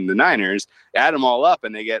 chance of beating the Niners. Add them all up,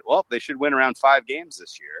 and they get, they should win around 5 games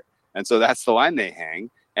this year. And so that's the line they hang.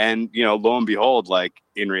 And, lo and behold, like,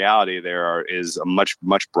 in reality, there is a much,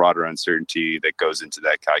 much broader uncertainty that goes into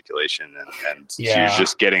that calculation. And you're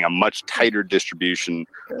just getting a much tighter distribution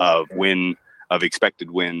of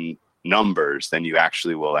expected win numbers than you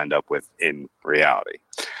actually will end up with in reality.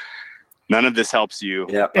 None of this helps you.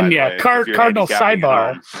 Yeah. And Cardinal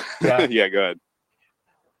sidebar. Yeah, go ahead.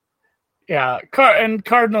 Yeah,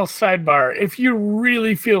 Cardinal sidebar. If you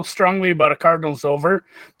really feel strongly about a Cardinals over,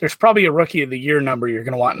 there's probably a Rookie of the Year number you're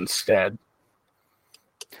going to want instead.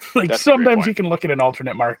 Like, that's sometimes you can look at an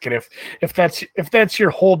alternate market if that's your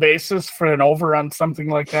whole basis for an over on something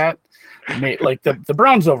like that. Like the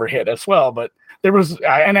Browns over hit as well, but there was,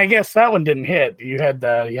 and I guess that one didn't hit. You had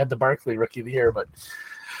the Barkley Rookie of the Year, but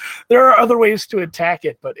there are other ways to attack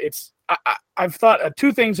it. But I've thought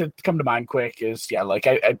 2 things that come to mind quick is, like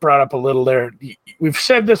I brought up a little there. We've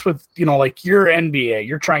said this with, like your NBA,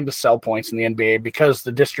 you're trying to sell points in the NBA because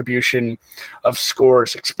the distribution of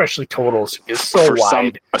scores, especially totals, is so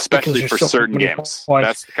wide. Especially for certain games. Points.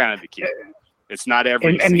 That's kind of the key. It's not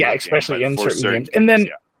every especially game, in certain games. And then,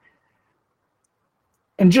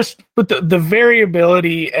 and just with the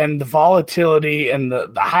variability and the volatility and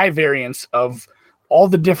the high variance of all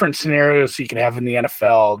the different scenarios you can have in the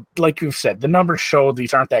NFL, like you've said, the numbers show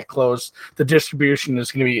these aren't that close. The distribution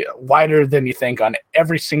is going to be wider than you think on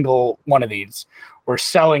every single one of these. We're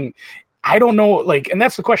selling, I don't know, like, and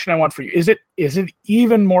that's the question I want for you. Is it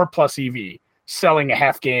even more plus EV selling a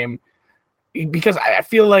half game? Because I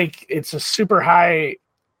feel like it's a super high.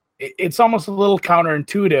 It's almost a little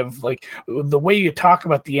counterintuitive. Like, the way you talk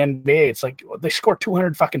about the NBA, it's like they score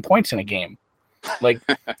 200 fucking points in a game. Like,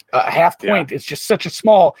 a half point. It's just such a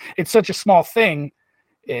small thing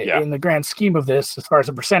in the grand scheme of this, as far as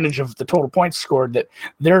the percentage of the total points scored, that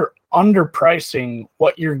they're underpricing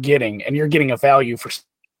what you're getting, and you're getting a value for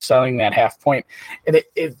selling that half point. And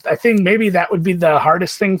I think maybe that would be the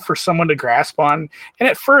hardest thing for someone to grasp on. And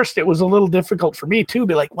at first it was a little difficult for me too,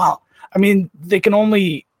 be like, well, I mean, they can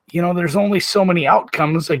only, there's only so many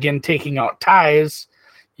outcomes, again, taking out ties.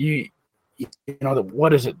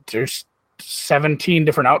 What is it? There's 17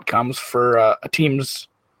 different outcomes for a team's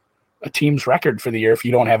record for the year if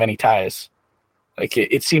you don't have any ties. Like,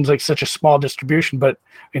 it seems like such a small distribution, but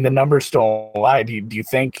I mean, the numbers don't lie. Do you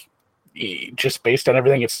think, just based on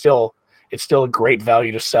everything, it's still a great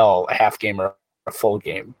value to sell a half game or a full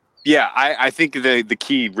game? Yeah, I think the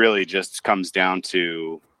key really just comes down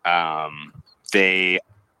to they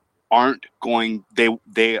aren't going.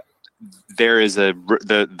 There is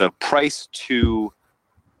the price to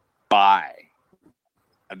buy.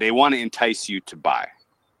 They want to entice you to buy.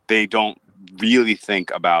 They don't really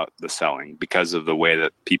think about the selling because of the way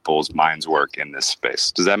that people's minds work in this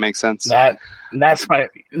space. Does that make sense?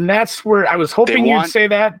 That's where I was hoping you'd say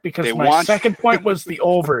that, because my second point was the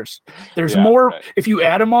overs. There's more. Right. If you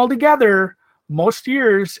add them all together, most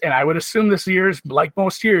years, and I would assume this year is like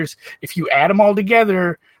most years, if you add them all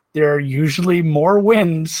together, there are usually more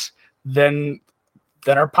wins than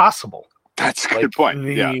are possible. That's a good point.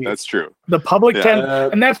 Yeah, that's true. The public tend,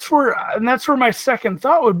 and that's where my second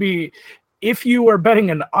thought would be, if you are betting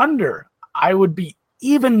an under, I would be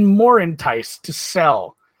even more enticed to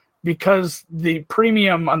sell, because the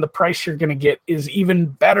premium on the price you're going to get is even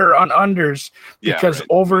better on unders, because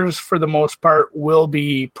overs for the most part will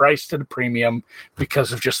be priced at a premium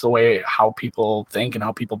because of just the way how people think and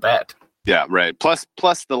how people bet. Yeah, right. Plus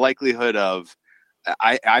the likelihood of,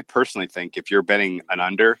 I personally think if you're betting an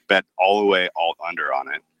under, bet all under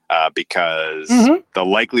on it, because the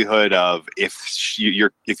likelihood of if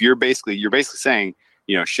you're basically saying,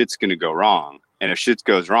 shit's going to go wrong, and if shit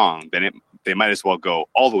goes wrong, then they might as well go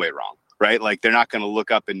all the way wrong, right? Like, they're not going to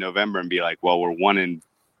look up in November and be like, well, we're 1-9,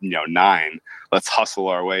 let's hustle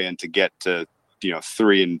our way in to get to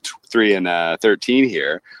 3-13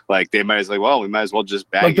 here. Like, they might as well, we might as well just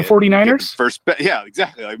bag like the 49ers first bet. Yeah,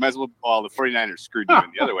 exactly. Like, might as well. The 49ers screwed you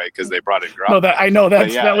in the other way because they brought in Gronk. No,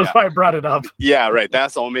 that was why I brought it up. Yeah, right.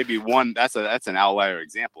 That's all. Maybe one. That's an outlier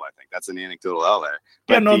example. I think that's an anecdotal outlier.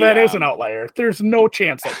 But that is an outlier. There's no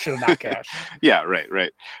chance that should have not cashed. Yeah,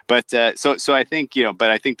 right. But so I think but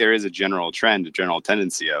I think there is a general trend, a general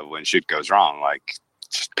tendency of when shit goes wrong, like,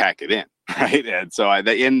 just pack it in. Right. And so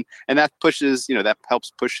and that pushes, that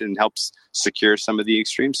helps push and helps secure some of the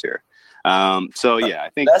extremes here. I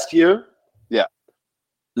think last year,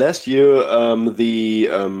 the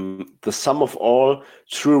sum of all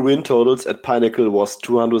true win totals at Pinnacle was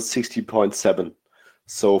 260.7.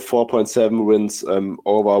 So 4.7 wins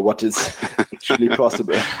over what is actually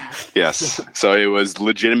possible. Yes. So it was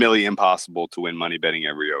legitimately impossible to win money betting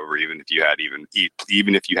every over, even if you had even vig.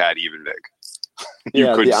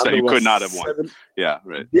 You could not have won. Yeah,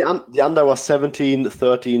 right. The under was 17,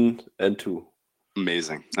 13, and 2.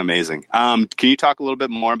 Amazing. Can you talk a little bit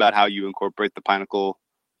more about how you incorporate the Pinnacle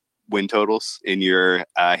win totals in your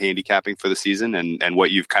handicapping for the season, and what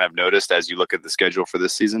you've kind of noticed as you look at the schedule for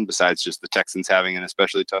this season, besides just the Texans having an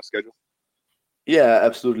especially tough schedule? Yeah,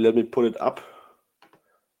 absolutely. Let me put it up.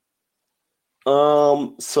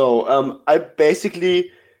 I basically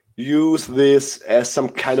use this as some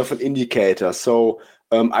kind of an indicator. So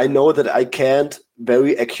I know that I can't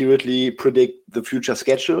very accurately predict the future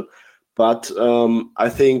schedule, but I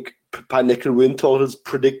think Pinnacle win totals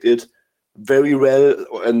predict it very well,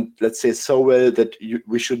 and let's say so well that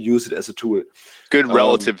we should use it as a tool. Good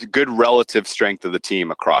relative strength of the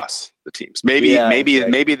team across the teams.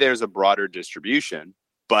 Maybe there's a broader distribution,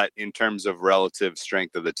 but in terms of relative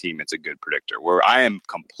strength of the team, it's a good predictor, where I am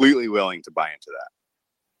completely willing to buy into that.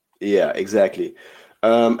 Yeah, exactly.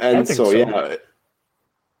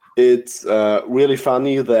 It's really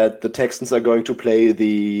funny that the Texans are going to play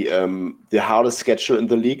the hardest schedule in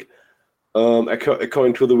the league,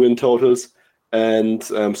 according to the win totals, and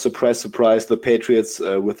surprise, surprise, the Patriots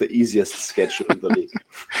with the easiest schedule in the league.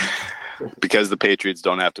 Because the Patriots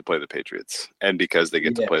don't have to play the Patriots, and because they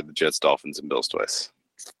get to play the Jets, Dolphins, and Bills twice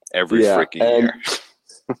every freaking year.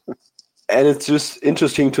 And it's just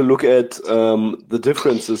interesting to look at the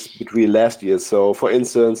differences between last year. So, for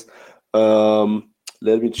instance,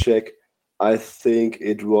 let me check. I think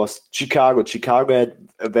it was Chicago. Chicago had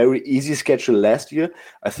a very easy schedule last year.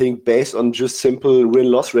 I think based on just simple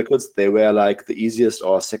win-loss records, they were like the easiest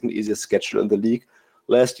or second easiest schedule in the league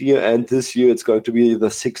last year. And this year it's going to be the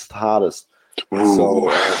 6th hardest. Ooh.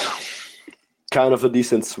 So, kind of a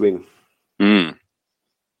decent swing.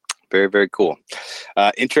 Very, very cool.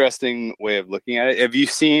 Interesting way of looking at it. Have you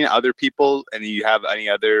seen other people, and you have any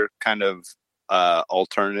other kind of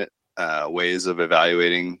alternate ways of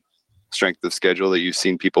evaluating strength of schedule that you've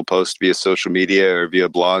seen people post via social media or via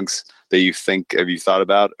blogs that you think, have you thought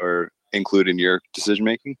about or include in your decision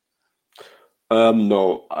making?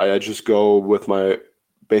 No, I just go with my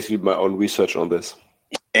own research on this.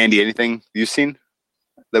 Andy, anything you've seen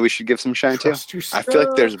that we should give some shine to? I feel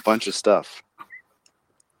like there's a bunch of stuff.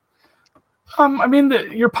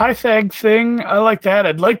 Your Pythag thing, I like that.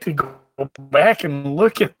 I'd like to go back and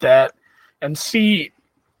look at that and see.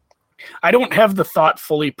 I don't have the thought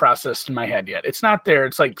fully processed in my head yet. It's not there.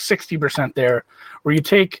 It's like 60% there, where you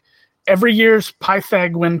take every year's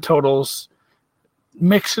Pythag win totals,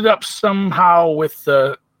 mix it up somehow with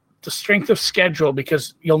the strength of schedule,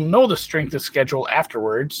 because you'll know the strength of schedule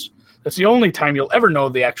afterwards. That's the only time you'll ever know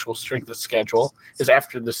the actual strength of schedule is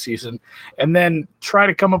after the season, and then try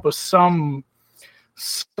to come up with some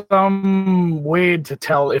way to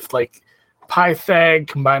tell if like Pythag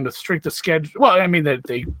combined with strength of schedule. Well, I mean that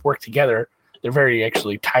they work together. They're very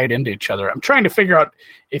actually tied into each other. I'm trying to figure out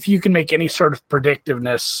if you can make any sort of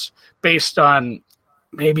predictiveness based on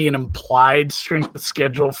maybe an implied strength of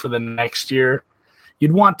schedule for the next year.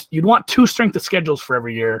 You'd want 2 strength of schedules for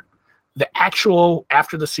every year. The actual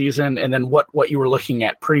after the season, and then what you were looking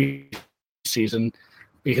at pre-season,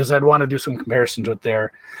 because I'd want to do some comparisons with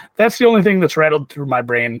there. That's the only thing that's rattled through my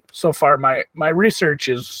brain so far. My research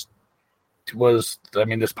was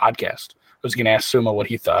this podcast. I was going to ask Suuma what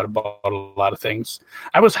he thought about a lot of things.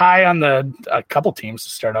 I was high on a couple teams to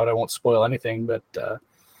start out. I won't spoil anything, but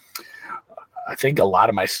I think a lot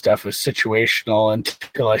of my stuff is situational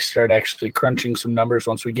until I start actually crunching some numbers.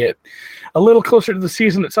 Once we get a little closer to the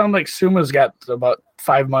season, it sounds like Suma's got about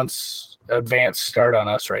 5 months advance start on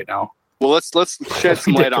us right now. Well, let's shed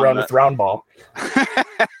some light on that. With round ball.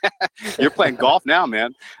 You're playing golf now,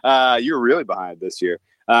 man. You're really behind this year.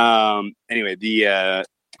 Anyway, the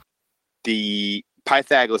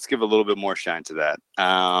Pythag, let's give a little bit more shine to that.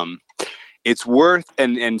 It's worth,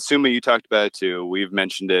 and Suuma, you talked about it too. We've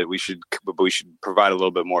mentioned it. We should provide a little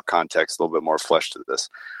bit more context, a little bit more flesh to this.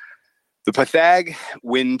 The Pythag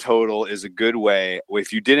win total is a good way.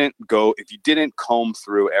 If you didn't comb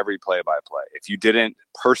through every play-by-play, if you didn't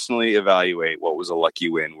personally evaluate what was a lucky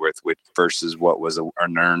win versus what was an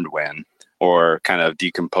earned win, or kind of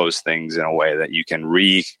decompose things in a way that you can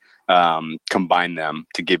combine them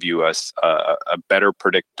to give you a better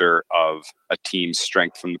predictor of a team's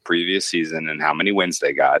strength from the previous season and how many wins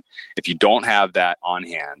they got. If you don't have that on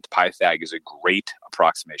hand, Pythag is a great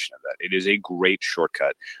approximation of that. It is a great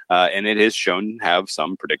shortcut, and it has shown to have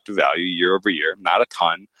some predictive value year over year. Not a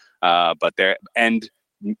ton, but there and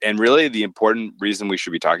really the important reason we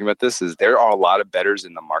should be talking about this is there are a lot of bettors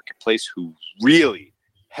in the marketplace who really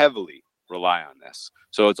heavily rely on this.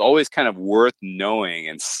 So it's always kind of worth knowing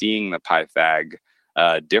and seeing the Pythag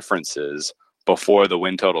differences before the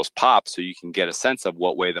win totals pop, so you can get a sense of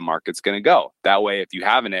what way the market's going to go. That way, if you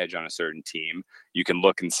have an edge on a certain team, you can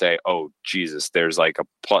look and say, oh, Jesus, there's like a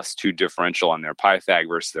 +2 differential on their Pythag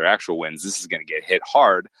versus their actual wins. This is going to get hit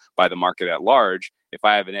hard by the market at large. If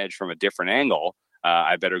I have an edge from a different angle,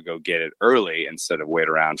 I better go get it early instead of wait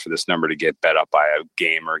around for this number to get bet up by a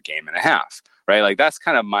game or a game and a half. Right, like that's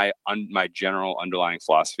kind of my general underlying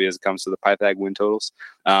philosophy as it comes to the Pythag win totals.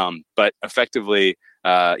 But effectively,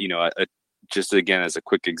 just again as a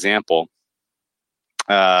quick example,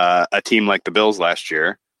 a team like the Bills last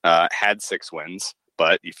year had 6 wins,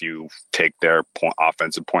 but if you take their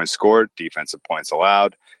offensive points scored, defensive points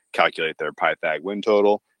allowed, calculate their Pythag win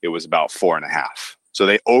total, it was about 4.5. So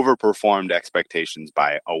they overperformed expectations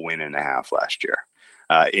by a win and a half last year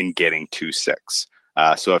in getting to 6.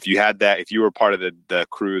 So if you had that, if you were part of the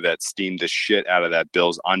crew that steamed the shit out of that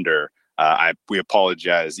Bills under, we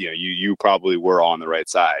apologize. You probably were on the right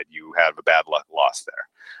side. You have a bad luck loss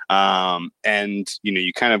there. And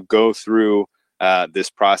you kind of go through this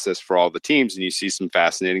process for all the teams, and you see some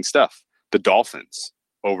fascinating stuff. The Dolphins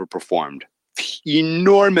overperformed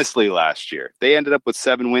enormously last year. They ended up with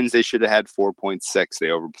 7 wins. They should have had 4.6. They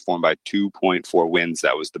overperformed by 2.4 wins.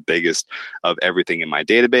 That was the biggest of everything in my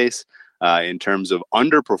database. In terms of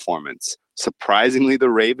underperformance, surprisingly,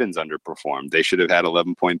 the Ravens underperformed. They should have had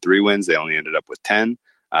 11.3 wins. They only ended up with 10.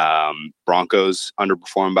 Broncos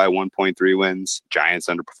underperformed by 1.3 wins. Giants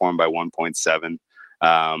underperformed by 1.7.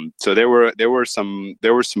 So there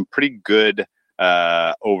were some pretty good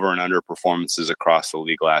over and under performances across the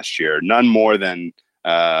league last year. None more than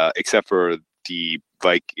except for the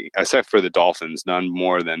Dolphins, none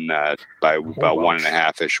more than by about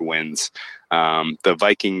 1.5-ish wins. The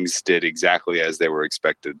Vikings did exactly as they were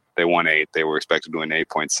expected. They won 8. They were expected to win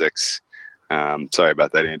 8.6. Sorry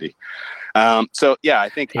about that, Andy. So yeah, I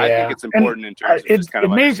think it's important in terms of just kind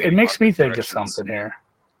of it makes me think of something here.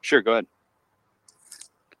 Sure, go ahead.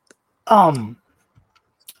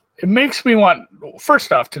 It makes me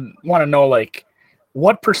first off to want to know like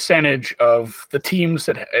what percentage of the teams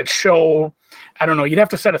that show, I don't know, you'd have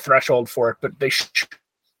to set a threshold for it, but they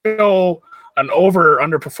show an over or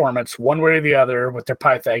under performance one way or the other with their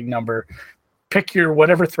Pythag number. Pick your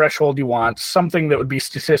whatever threshold you want, something that would be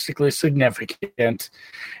statistically significant,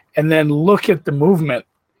 and then look at the movement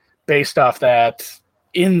based off that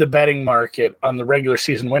in the betting market on the regular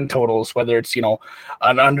season win totals, whether it's, an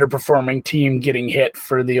underperforming team getting hit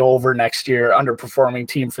for the over next year, underperforming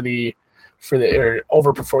team for the or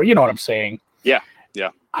overperform, you know what I'm saying? Yeah.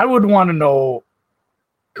 I would want to know,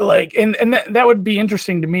 like, and that would be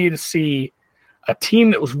interesting to me to see a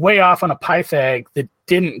team that was way off on a Pythag that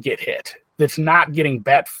didn't get hit, that's not getting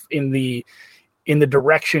bet in the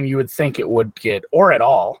direction you would think it would get, or at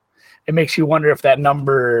all. It makes you wonder if that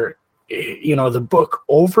number, the book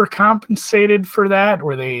overcompensated for that,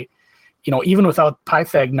 or they, even without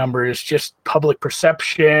Pythag numbers, just public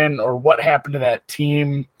perception or what happened to that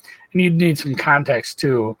team. And you'd need some context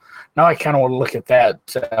too. Now I kind of want to look at that,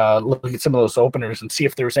 look at some of those openers and see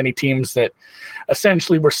if there's any teams that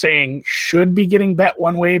essentially we're saying should be getting bet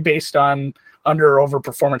one way based on under or over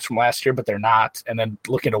performance from last year, but they're not. And then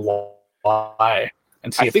look into why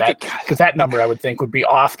and see because that number I would think would be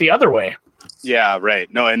off the other way. Yeah,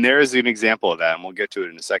 right. No, and there is an example of that, and we'll get to it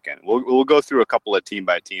in a second. We'll go through a couple of team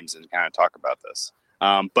by teams and kind of talk about this.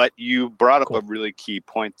 But you brought up a really key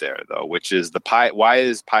point there, though, which is why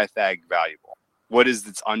is Pythag valuable? What is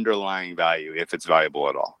its underlying value, if it's valuable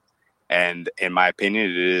at all? And in my opinion,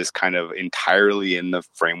 it is kind of entirely in the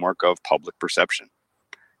framework of public perception.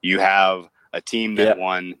 You have a team that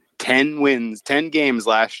won 10 games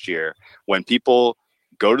last year when people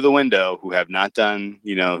go to the window who have not done,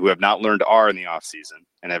 who have not learned R in the off season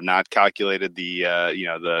and have not calculated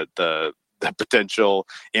the potential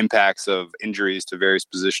impacts of injuries to various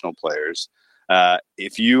positional players.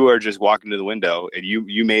 If you are just walking to the window and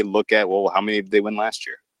you may look at, well, how many did they win last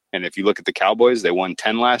year? And if you look at the Cowboys, they won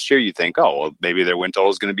 10 last year. You think, oh, well, maybe their win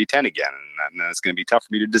total is going to be 10 again. And then it's going to be tough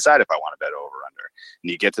for me to decide if I want to bet over or under.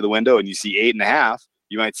 And you get to the window and you see 8.5,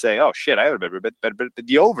 you might say, oh shit, I would have better bet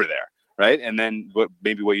the over there. Right. And then what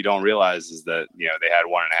you don't realize is that, they had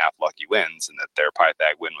 1.5 lucky wins and that their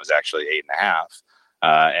Pythag win was actually 8.5.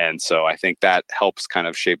 And so I think that helps kind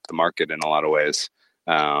of shape the market in a lot of ways.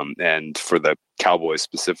 And for the Cowboys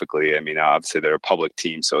specifically, I mean, obviously they're a public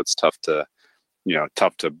team, so it's tough to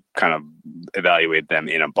kind of evaluate them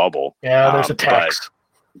in a bubble. Yeah, there's a tax.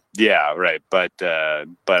 Yeah, right. But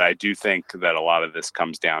I do think that a lot of this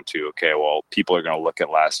comes down to, okay, well, people are going to look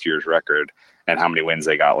at last year's record and how many wins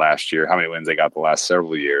they got last year, how many wins they got the last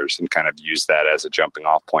several years, and kind of use that as a jumping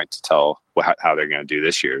off point to tell how they're going to do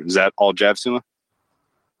this year. Is that all, Jeff, Suuma?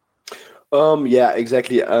 Yeah,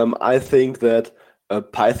 exactly. I think that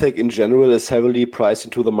Pythag in general is heavily priced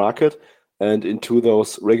into the market and into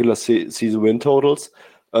those regular season win totals.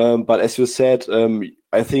 But as you said,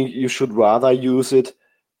 I think you should rather use it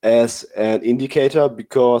as an indicator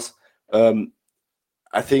because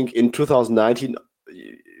I think in 2019,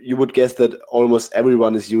 you would guess that almost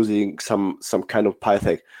everyone is using some kind of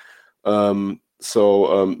Pythag.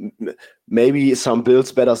 So maybe some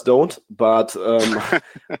builds bettors don't, but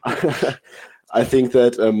I think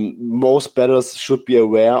that most bettors should be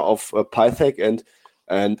aware of Pythag,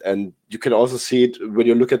 and you can also see it when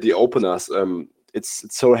you look at the openers. It's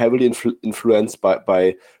so heavily influenced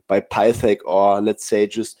by Pythag, or let's say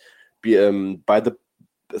just by the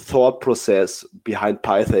thought process behind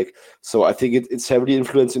Pythag. So I think it's heavily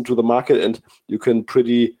influenced into the market, and you can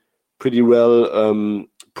pretty well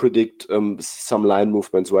predict some line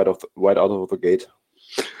movements right out of the gate.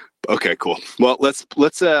 Okay, cool. Well, let's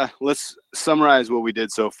summarize what we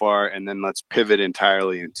did so far, and then let's pivot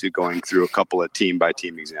entirely into going through a couple of team by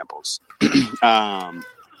team examples.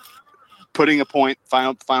 Putting a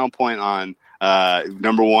final point on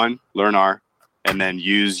number one, learn R, and then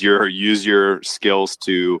use your skills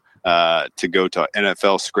to go to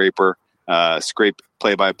NFL Scraper, scrape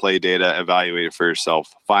play-by-play data, evaluate it for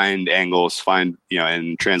yourself, find angles,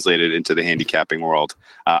 and translate it into the handicapping world.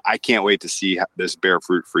 I can't wait to see this bear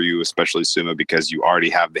fruit for you, especially Suuma, because you already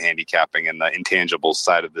have the handicapping and the intangibles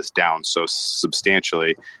side of this down so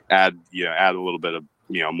substantially. Add a little bit of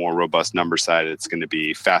more robust number side. It's going to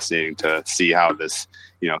be fascinating to see how this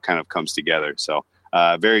kind of comes together. So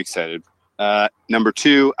very excited. Number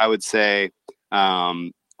two, I would say.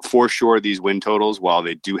 For sure, these win totals, while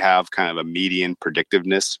they do have kind of a median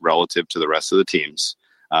predictiveness relative to the rest of the teams,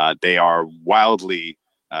 they are wildly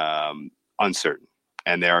uncertain.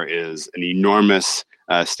 And there is an enormous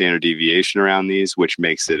standard deviation around these, which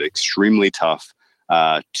makes it extremely tough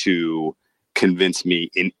to convince me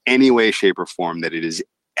in any way, shape, or form that it is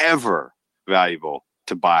ever valuable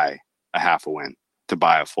to buy a half a win, to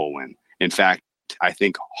buy a full win. In fact, I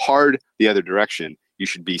think hard the other direction, you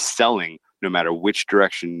should be selling no matter which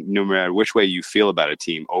direction, no matter which way you feel about a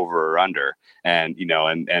team, over or under. And,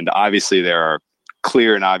 and obviously there are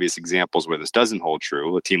clear and obvious examples where this doesn't hold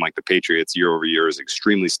true. A team like the Patriots year over year is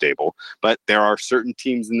extremely stable, but there are certain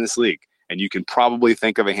teams in this league, and you can probably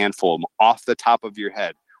think of a handful of them off the top of your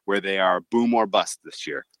head where they are boom or bust this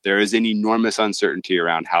year. There is an enormous uncertainty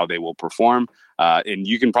around how they will perform. And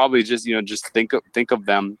you can probably just think of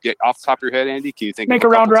them. Get off the top of your head, Andy. Can you think make of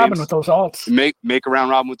a round robin teams? with those alts? Make a round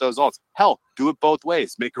robin with those alts. Hell, do it both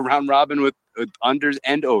ways. Make a round robin with unders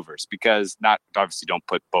and overs, because obviously don't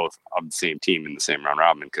put both on the same team in the same round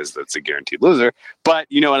robin, because that's a guaranteed loser. But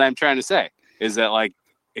you know what I'm trying to say is that, like,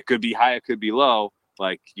 it could be high, it could be low.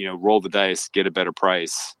 Like, roll the dice, get a better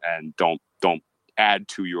price, and don't add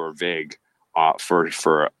to your vig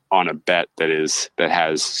for on a bet that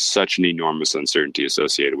has such an enormous uncertainty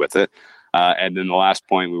associated with it. And then the last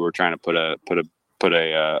point we were trying to put a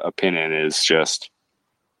pin in is just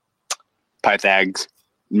Pythags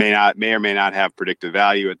may or may not have predictive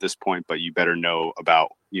value at this point, but you better know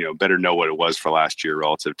what it was for last year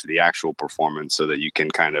relative to the actual performance, so that you can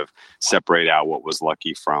kind of separate out what was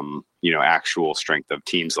lucky from actual strength of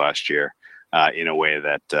teams last year, in a way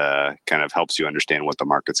that kind of helps you understand what the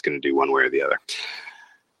market's going to do one way or the other.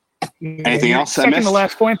 Anything else? Second to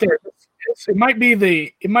last point there. It might be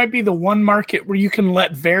the one market where you can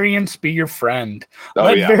let variance be your friend.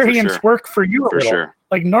 Let variance work for you a little. Sure.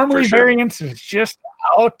 Like, normally variance is just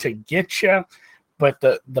out to get you, but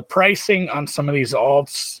the pricing on some of these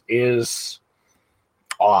alts is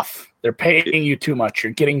off. They're paying you too much.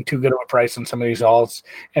 You're getting too good of a price on some of these alts,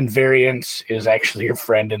 and variance is actually your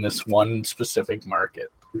friend in this one specific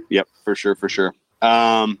market. Yep, for sure.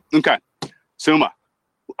 Okay, Suuma,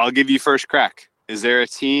 I'll give you first crack. Is there a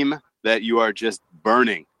team that you are just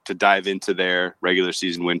burning to dive into their regular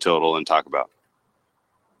season win total and talk about?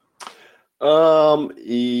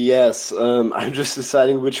 Yes. I'm just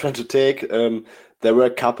deciding which one to take. There were a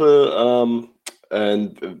couple,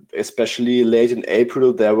 and especially late in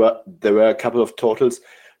April, there were a couple of totals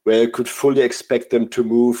where I could fully expect them to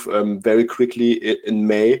move very quickly in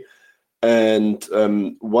May. And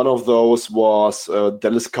one of those was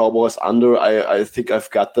Dallas Cowboys under. I think I've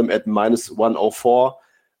got them at minus 104.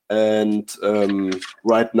 And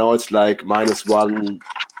right now it's like minus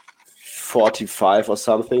 145 or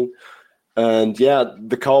something. And yeah,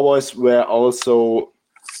 the Cowboys were also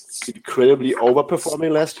incredibly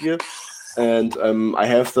overperforming last year. And I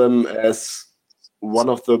have them as one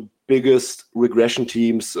of the biggest regression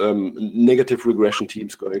teams, negative regression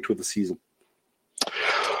teams going into the season.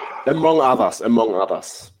 Among others.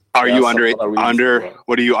 Are you under?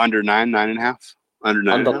 What are you under 9.5? Under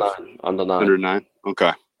 9.5? Under 9.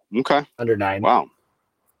 Okay. Under 9.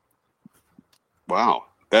 Wow.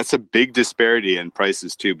 That's a big disparity in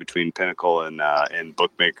prices too between Pinnacle and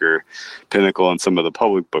bookmaker Pinnacle and some of the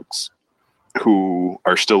public books who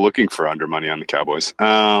are still looking for under money on the Cowboys.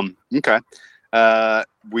 Okay.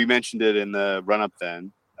 We mentioned it in the run up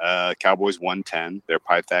then. Cowboys won 10. Their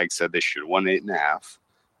Pythag said they should have won 8.5.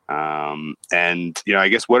 And I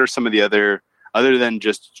guess what are some of the other than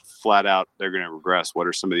just flat out they're going to regress, what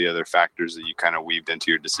are some of the other factors that you kind of weaved into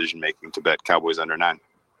your decision making to bet Cowboys under 9?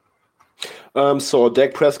 So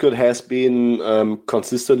Dak Prescott has been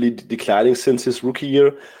consistently declining since his rookie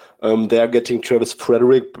year. They are getting Travis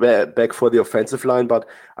Frederick back for the offensive line, but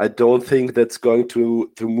I don't think that's going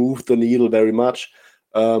to move the needle very much.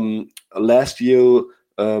 Last year,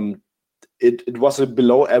 it was a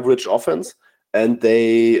below average offense, and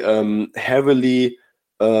they heavily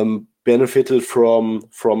benefited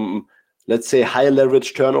from let's say high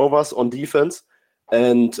leverage turnovers on defense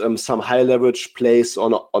and some high leverage plays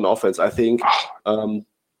on offense. I think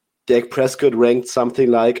Dak Prescott ranked something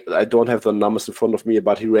like, I don't have the numbers in front of me,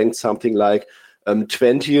 but he ranked something like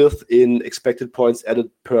 20th in expected points added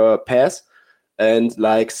per pass and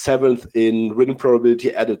like 7th in winning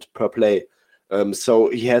probability added per play. So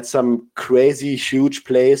he had some crazy huge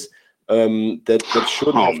plays that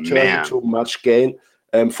shouldn't have turned into much gain.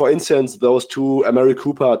 For instance, those 2 Amari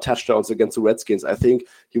Cooper touchdowns against the Redskins, I think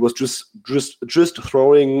he was just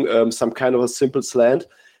throwing some kind of a simple slant,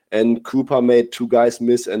 and Cooper made 2 guys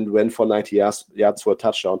miss and went for 90 yards for a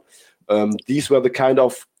touchdown. These were the kind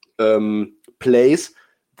of plays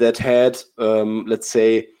that had, let's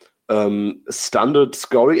say, standard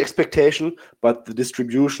scoring expectation, but the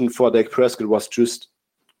distribution for Dak Prescott was just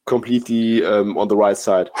completely on the right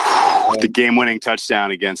side. The game-winning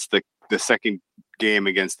touchdown against the second game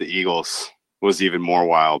against the Eagles was even more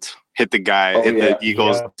wild. Hit the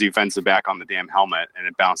Eagles defensive back on the damn helmet, and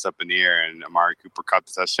it bounced up in the air, and Amari Cooper caught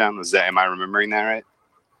the touchdown. Am I remembering that right?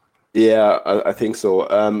 Yeah, I think so.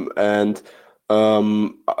 And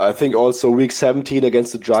I think also week 17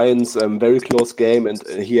 against the Giants, very close game, and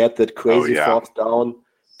he had that crazy fourth down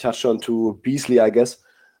touchdown to Beasley, I guess.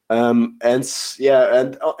 And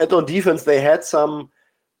on defense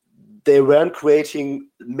they weren't creating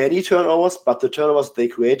many turnovers, but the turnovers they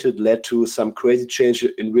created led to some crazy change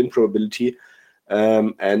in win probability.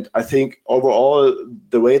 And I think overall,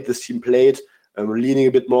 the way this team played, leaning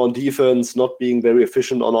a bit more on defense, not being very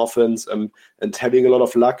efficient on offense, and having a lot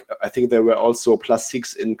of luck. I think they were also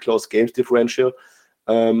 +6 in close games differential.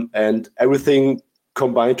 And everything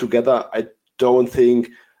combined together, I don't think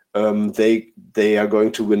they are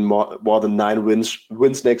going to win more than 9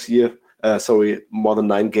 wins next year. More than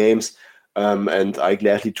 9 games. And I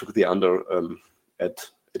gladly took the under at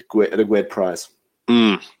a great price.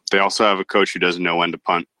 They also have a coach who doesn't know when to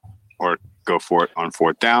punt or go for it on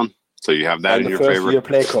 4th down. So you have that and in your favor. First-year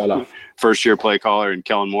play caller. First-year play caller and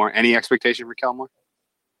Kellen Moore. Any expectation for Kellen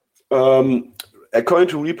Moore? According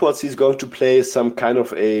to reports, he's going to play some kind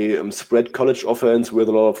of a spread college offense with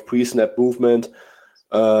a lot of pre-snap movement.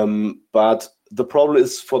 But the problem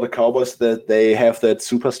is for the Cowboys that they have that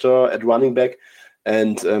superstar at running back,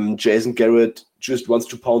 and Jason Garrett just wants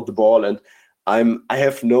to pound the ball. And I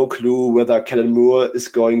have no clue whether Kellen Moore is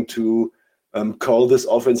going to call this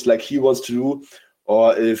offense like he wants to do,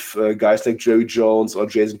 or if guys like Jerry Jones or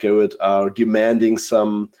Jason Garrett are demanding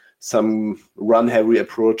some run-heavy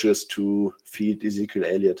approaches to feed Ezekiel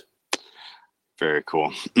Elliott. Very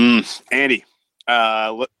cool. Andy,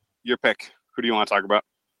 your pick. Who do you want to talk about?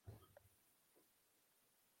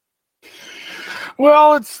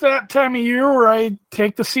 Well, it's that time of year where I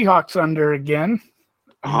take the Seahawks under again.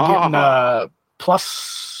 I'm getting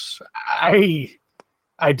plus. I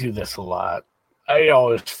do this a lot. I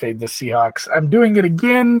always fade the Seahawks. I'm doing it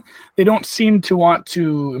again. They don't seem to want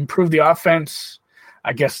to improve the offense.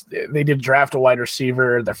 I guess they did draft a wide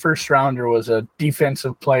receiver. The first rounder was a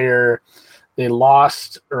defensive player. They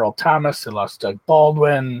lost Earl Thomas. They lost Doug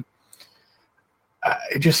Baldwin.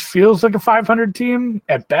 It just feels like a 500 team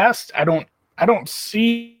at best. I don't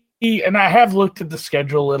see, and I have looked at the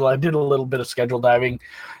schedule a little. I did a little bit of schedule diving.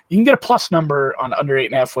 You can get a plus number on under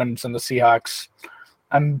 8.5 wins in the Seahawks.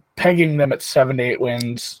 I'm pegging them at 7 to 8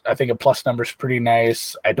 wins. I think a plus number is pretty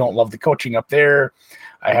nice. I don't love the coaching up there.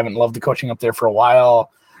 I haven't loved the coaching up there for a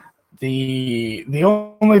while. The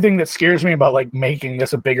only thing that scares me about like making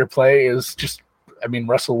this a bigger play is just,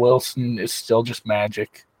 Russell Wilson is still just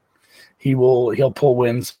magic. He'll pull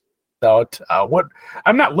wins out.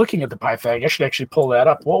 I'm not looking at the Pythag. I should actually pull that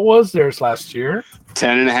up. What was theirs last year?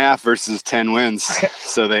 10.5 versus 10 wins.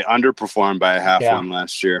 So they underperformed by a half win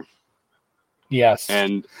last year. Yes.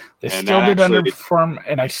 And they still did underperform,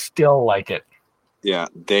 and I still like it. Yeah.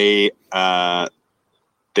 They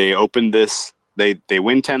opened this. They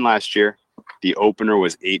win 10 last year. The opener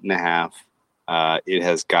was 8.5. It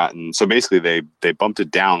has gotten, so basically they bumped it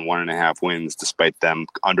down 1.5 wins despite them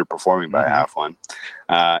underperforming by a half one.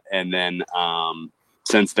 And then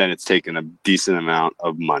since then it's taken a decent amount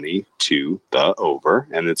of money to the over,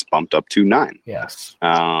 and it's bumped up to 9. Yes.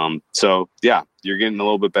 So yeah, you're getting a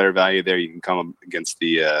little bit better value there. You can come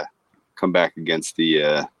back against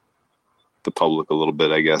the public a little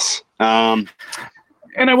bit, I guess.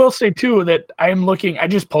 And I will say too that I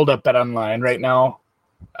just pulled up BetOnline right now.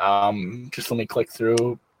 Just let me click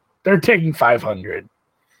through. They're taking 500.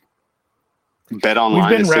 BetOnline.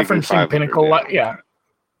 We've been referencing Pinnacle. Yeah.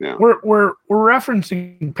 We're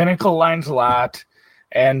referencing Pinnacle lines a lot,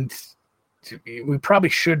 and we probably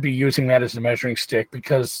should be using that as a measuring stick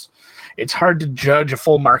because it's hard to judge a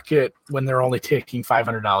full market when they're only taking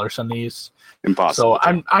 $500 on these. Impossible.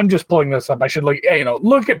 So I'm just pulling this up. I should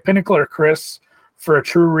look at Pinnacle or Chris for a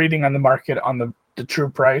true reading on the market on the true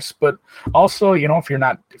price, but also, if you're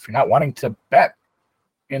not wanting to bet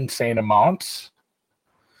insane amounts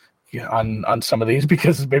on some of these,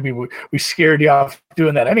 because maybe we scared you off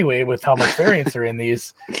doing that anyway with how much variance are in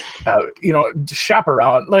these, shop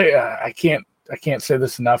around. Like I can't say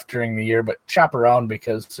this enough during the year, but shop around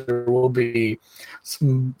because there will be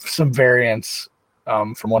some variance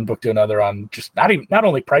from one book to another on just not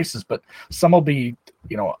only prices, but some will be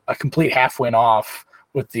a complete half win off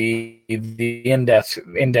with the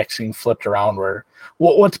indexing flipped around. Where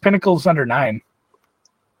what's Pinnacle's under 9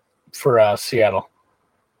 for Seattle?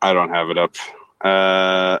 I don't have it up.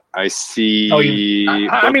 I see.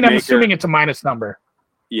 I'm assuming it's a minus number.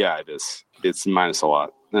 Yeah, it is. It's minus a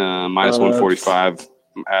lot. Minus 145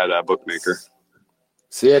 at Bookmaker.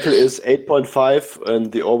 Seattle is 8.5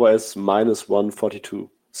 and the over is minus 142.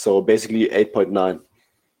 So basically 8.9.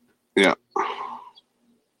 Yeah.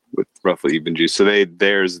 With roughly even juice. So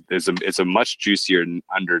it's a much juicier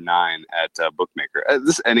under 9 at Bookmaker.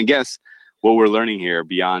 And I guess what we're learning here,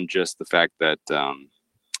 beyond just the fact that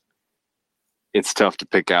it's tough to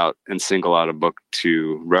pick out and single out a book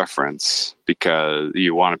to reference because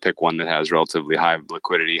you want to pick one that has relatively high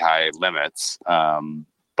liquidity, high limits.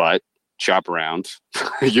 But shop around,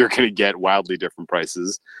 you're going to get wildly different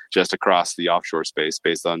prices just across the offshore space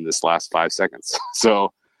based on this last 5 seconds.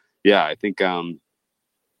 So yeah, I think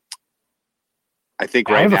I think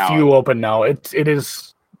I right have now a few open now. It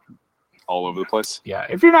is all over the place. Yeah.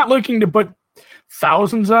 If you're not looking to put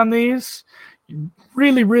thousands on these,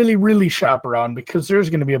 really, really, really shop around because there's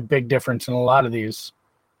going to be a big difference in a lot of these.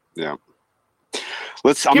 Yeah.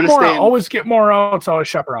 Always get more outs. Always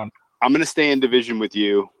shop around. I'm going to stay in division with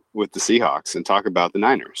you with the Seahawks and talk about the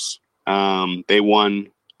Niners. They won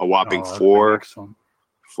a whopping four.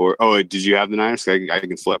 Oh, did you have the Niners? I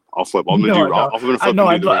can flip. I'll flip. I'm going to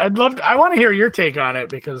flip. I want to hear your take on it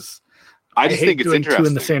because I just think it's interesting. Two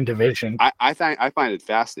in the same division. I find it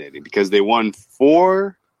fascinating because they won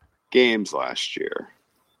 4 games last year.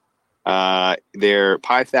 Their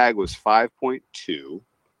Pythag was 5.2,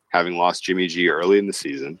 having lost Jimmy G early in the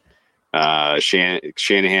season.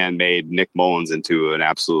 Shanahan made Nick Mullins into an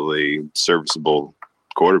absolutely serviceable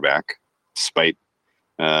quarterback, despite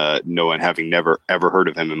no one having never ever heard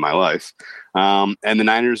of him in my life. And the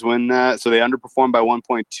Niners win, so they underperformed by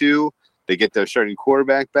 1.2. They get their starting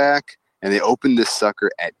quarterback back, and they open this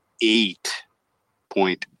sucker at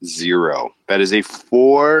 8.0. That is a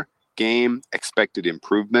 4-game expected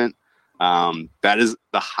improvement. That is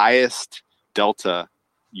the highest delta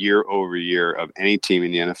year over year of any team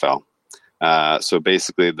in the NFL. So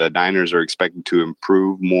basically, the Niners are expected to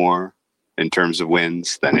improve more in terms of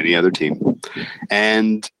wins than any other team.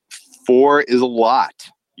 And 4 is a lot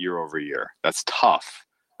year over year. That's tough.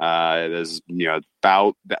 There's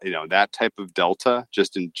about that type of delta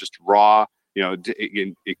just raw.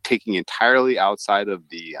 Taking entirely outside of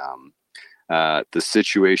the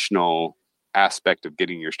situational aspect of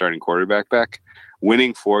getting your starting quarterback back.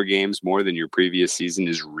 Winning 4 games more than your previous season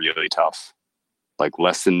is really tough. Like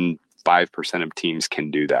less than 5% of teams can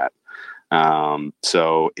do that.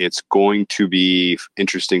 So it's going to be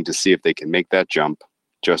interesting to see if they can make that jump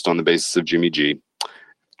just on the basis of Jimmy G.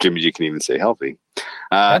 Jimmy G can even stay healthy.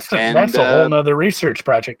 That's a whole nother research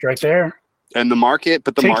project right there. And the market,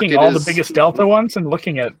 but taking all the biggest delta ones and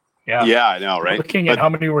looking at I know, right? Looking at how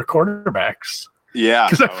many were quarterbacks. Yeah,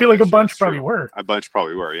 because I feel like a bunch probably were. A bunch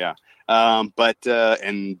probably were, yeah. But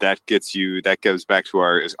that goes back to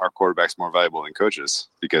our quarterbacks more valuable than coaches,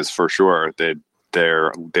 because for sure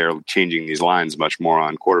they're changing these lines much more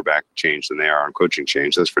on quarterback change than they are on coaching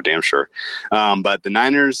change. That's for damn sure. But the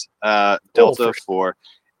Niners delta 4,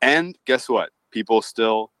 and guess what? People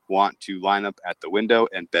still want to line up at the window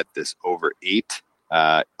and bet this over 8.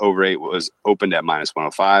 Over 8 was opened at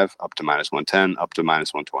 -105, up to -110, up to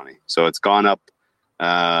 -120. So it's gone up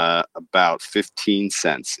about 15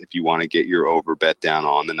 cents if you want to get your over bet down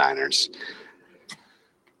on the Niners.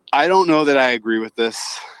 I don't know that I agree with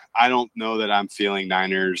this. I don't know that I'm feeling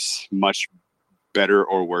Niners much better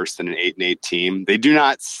or worse than an 8-8 team. They do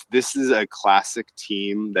not. This is a classic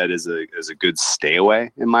team that is a good stay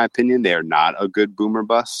away, in my opinion. They are not a good boomer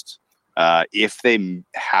bust. If they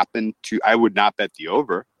happen to, I would not bet the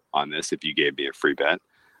over on this if you gave me a free bet.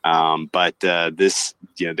 But this,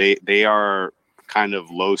 they are kind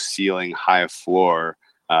of low ceiling, high floor.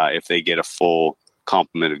 If they get a full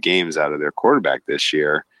complement of games out of their quarterback this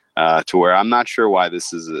year, to where I'm not sure why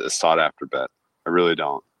this is a sought after bet. I really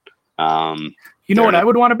don't. You know what I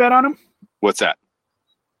would want to bet on them? What's that?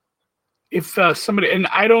 If somebody, and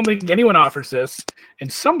I don't think anyone offers this,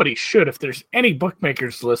 and somebody should, if there's any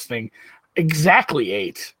bookmakers listening, exactly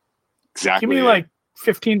 8. Exactly. Give me 8. like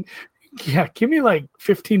 15. Yeah, give me like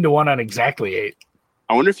 15 to 1 on exactly 8.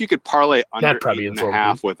 I wonder if you could parlay under that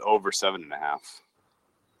 8.5 with over 7.5.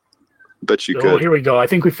 Bet you Oh, could. here we go. I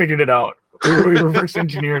think we figured it out. We reverse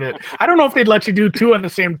engineered it. I don't know if they'd let you do 2 on the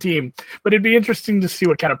same team, but it'd be interesting to see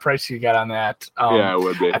what kind of price you got on that. Yeah, it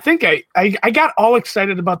would be. I think I got all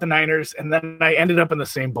excited about the Niners, and then I ended up in the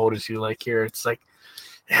same boat as you. Like here, it's like,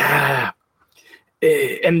 and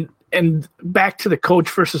back to the coach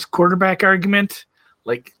versus quarterback argument.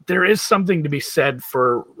 Like there is something to be said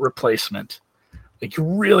for replacement. Like you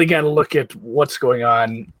really got to look at what's going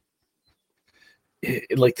on.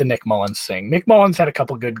 Like the Nick Mullins thing. Nick Mullins had a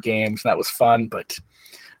couple good games, and that was fun. But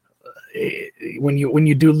when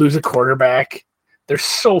you do lose a quarterback, there's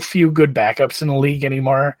so few good backups in the league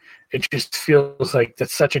anymore. It just feels like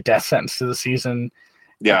that's such a death sentence to the season.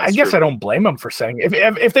 Yeah, I guess true. I don't blame them for saying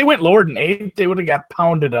if they went lower than 8, they would have got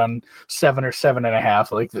pounded on 7 or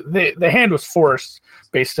 7.5. Like the hand was forced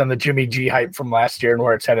based on the Jimmy G hype from last year and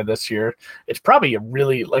where it's headed this year. It's probably a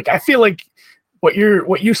really I feel like what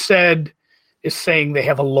you said is saying they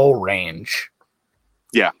have a low range.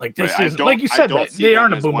 Yeah, like this is like you said they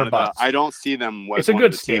aren't a boomer bust. I don't see them. It's a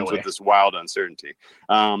good teams with this wild uncertainty.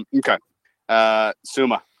 Okay,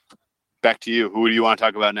 Suuma, back to you. Who do you want to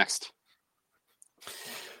talk about next?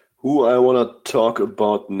 Who I want to talk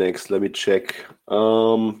about next? Let me check.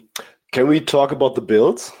 Can we talk about the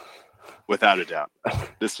Bills? Without a doubt.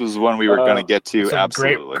 This was one we were going to get to.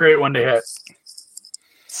 Absolutely. Great one to hit.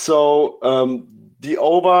 So the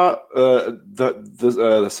over, the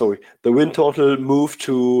win total moved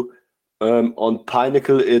to on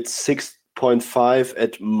Pinnacle. It's 6.5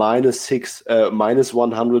 at minus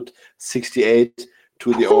 168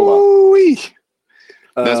 to the over.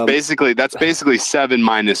 That's basically 7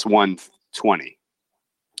 minus 120.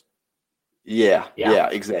 Yeah,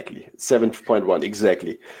 exactly. 7.1,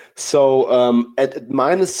 exactly. So at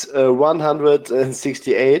minus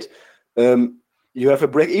 168, you have a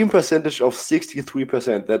break-even percentage of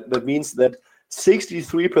 63%. That means that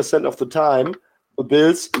 63% of the time, the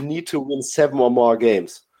Bills need to win 7 or more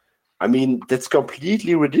games. I mean, that's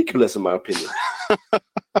completely ridiculous in my opinion.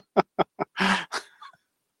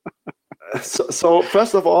 So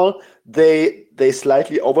first of all, they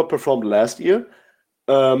slightly overperformed last year.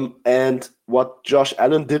 And what Josh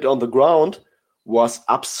Allen did on the ground was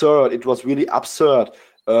absurd. It was really absurd.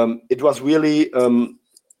 It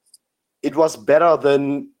was better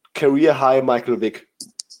than career high Michael Vick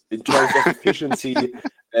in terms of efficiency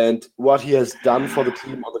and what he has done for the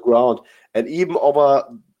team on the ground. And even over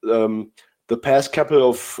the past couple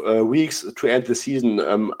of weeks to end the season,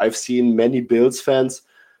 I've seen many Bills fans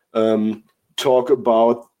talk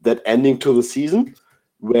about that ending to the season,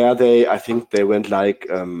 where I think they went like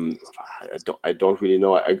I don't really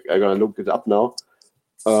know. I gotta look it up now.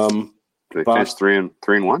 They finished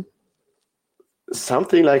 3-1.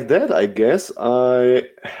 Something like that, I guess. I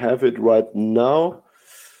have it right now.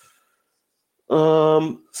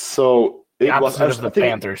 So it was of the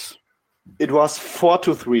Panthers. It was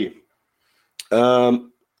 4-3,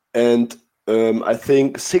 and I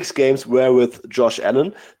think 6 games were with Josh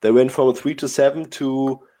Allen. They went from 3-7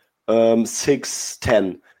 to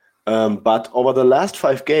 6-10. But over the last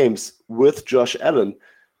 5 games with Josh Allen,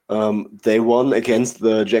 they won against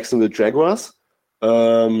the Jacksonville Jaguars,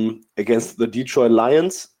 against the Detroit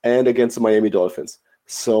Lions, and against the Miami Dolphins.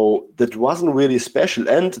 So that wasn't really special.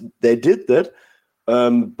 And they did that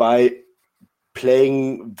by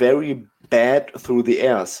playing very bad through the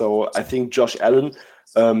air. So I think Josh Allen,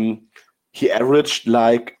 he averaged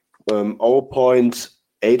like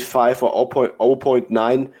 0.85 or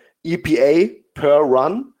 0.9 EPA per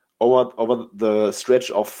run over the stretch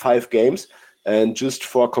of 5 games. And just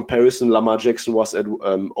for comparison, Lamar Jackson was at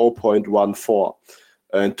 0.14.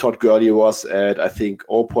 And Todd Gurley was at, I think,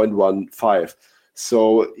 0.15.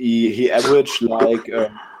 So he averaged like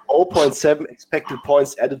 0.7 expected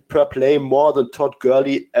points added per play, more than Todd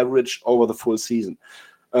Gurley averaged over the full season.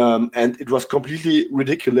 And it was completely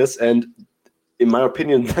ridiculous. And in my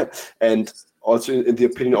opinion, and also in the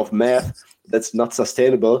opinion of math, that's not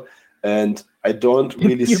sustainable. And I don't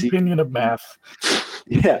really see... opinion of math.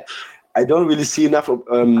 Yeah. I don't really see enough I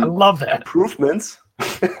love that. improvements.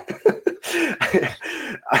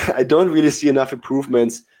 I don't really see enough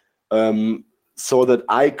improvements so that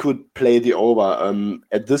I could play the over.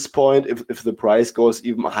 At this point, if the price goes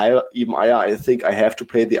even higher, I think I have to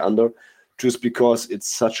play the under, just because it's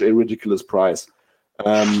such a ridiculous price.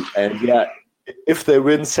 And yeah, if they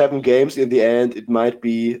win 7 games in the end, it might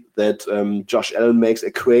be that Josh Allen makes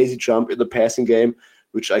a crazy jump in the passing game,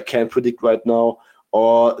 which I can't predict right now,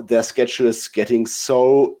 or their schedule is getting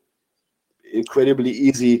so incredibly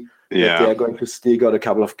easy that they are going to sneak out a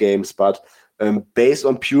couple of games. But based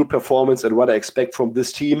on pure performance and what I expect from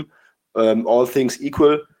this team, all things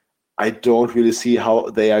equal, I don't really see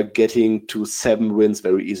how they are getting to 7 wins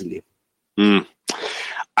very easily. I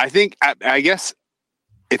think, I guess,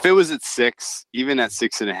 if it was at 6, even at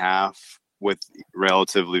 6.5 with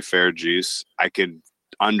relatively fair juice, I could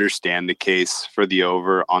understand the case for the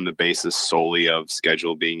over on the basis solely of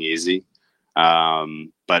schedule being easy.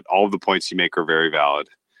 But all of the points you make are very valid.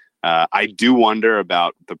 I do wonder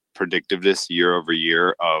about the predictiveness year over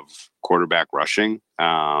year of quarterback rushing.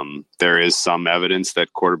 There is some evidence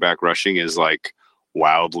that quarterback rushing is like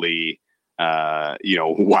wildly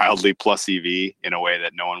plus EV in a way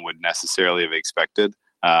that no one would necessarily have expected.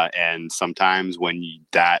 And sometimes when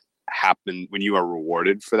that happens, when you are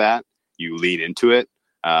rewarded for that, you lean into it.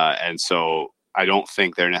 And so I don't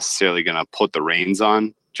think they're necessarily going to put the reins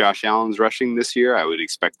on Josh Allen's rushing this year. I would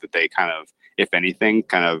expect that they kind of, if anything,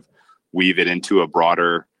 kind of weave it into a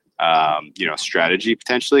broader, strategy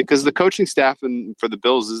potentially, because the coaching staff for the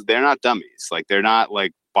Bills they're not dummies. Like, they're not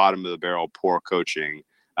like bottom of the barrel poor coaching.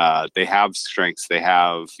 They have strengths. They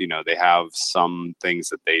have some things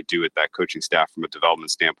that they do with that coaching staff from a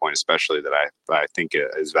development standpoint, especially that I think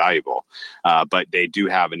is valuable. But they do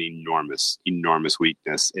have an enormous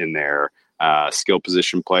weakness in their Skill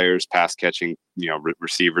position players, pass catching,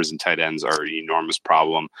 receivers and tight ends are an enormous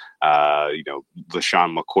problem.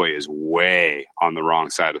 LaShawn McCoy is way on the wrong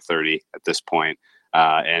side of 30 at this point.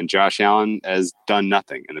 And Josh Allen has done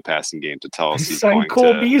nothing in the passing game to tell us he's going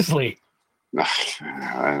Cole to Beasley. Not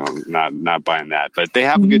buying that, but they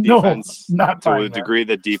have a good defense. Not to a degree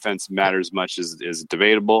that defense matters much is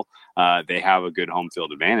debatable. They have a good home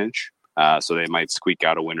field advantage. So they might squeak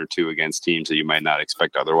out a win or two against teams that you might not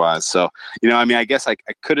expect otherwise. So, I guess I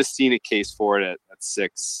could have seen a case for it at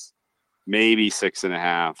 6, maybe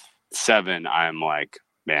 6.5, 7. I'm like,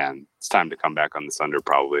 man, it's time to come back on this under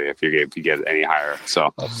probably if you get any higher.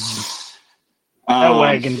 So that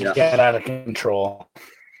wagon get out of control.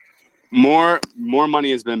 More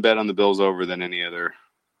money has been bet on the Bills over than any other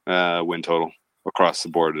win total across the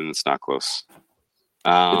board, and it's not close.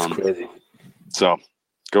 It's crazy. So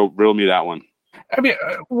go riddle me that one. I mean,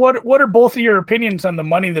 what are both of your opinions on the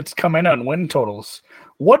money that's come in on win totals?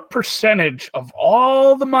 What percentage of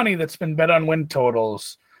all the money that's been bet on win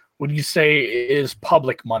totals would you say is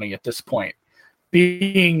public money at this point?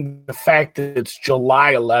 Being the fact that it's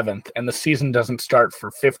July 11th and the season doesn't start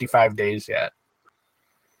for 55 days yet.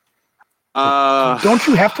 Don't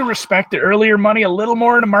you have to respect the earlier money a little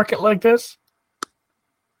more in a market like this?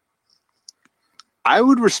 I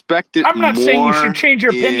would respect it. I'm not saying you should change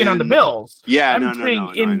your opinion on the Bills. Yeah, I'm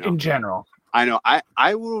saying in general. I know.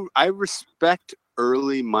 I respect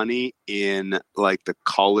early money in like the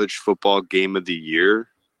college football game of the year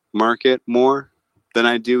market more than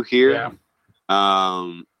I do here.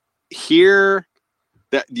 Yeah. Here,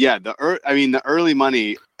 the early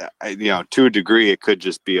money, to a degree, it could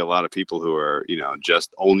just be a lot of people who are,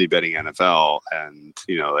 just only betting NFL and,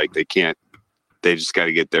 they just got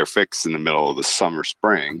to get their fix in the middle of the summer,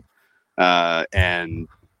 spring. And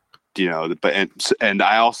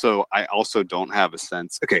I also don't have a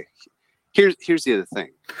sense. Okay. Here's the other thing.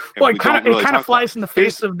 Well, it kind of flies in the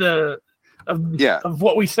face of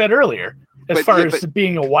what we said earlier, as far as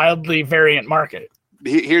being a wildly variant market.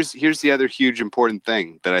 Here's the other huge important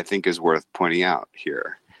thing that I think is worth pointing out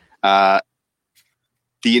here. The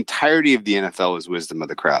entirety of the NFL is wisdom of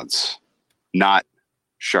the crowds, not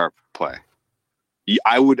sharp play.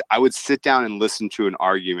 I would sit down and listen to an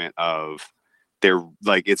argument of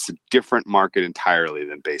it's a different market entirely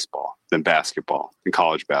than baseball, than basketball, than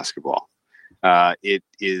college basketball.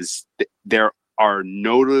 There are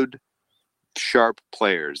noted sharp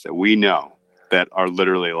players that we know that are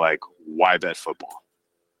literally like, why bet football?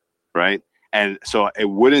 Right. And so it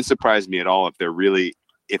wouldn't surprise me at all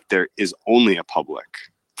if there is only a public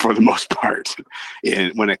for the most part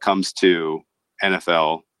when it comes to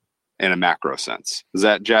NFL in a macro sense. Does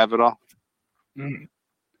that jab at all? No,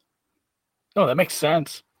 that makes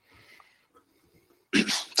sense.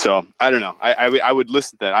 So I don't know. I would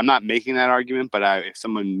listen to that. I'm not making that argument, but if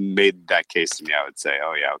someone made that case to me, I would say,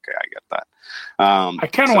 oh yeah, okay, I get that. I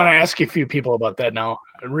kind of want to ask you a few people about that now.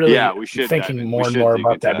 Really, we should thinking more and more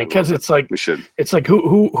about that because it's like we should. It's like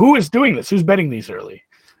who is doing this? Who's betting these early?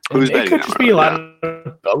 It could just be a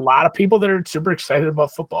lot of people that are super excited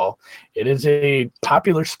about football. It is a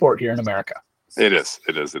popular sport here in America. It is.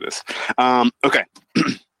 Okay,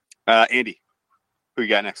 Andy, who you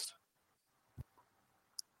got next?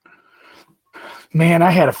 Man,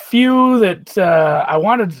 I had a few that I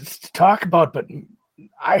wanted to talk about, but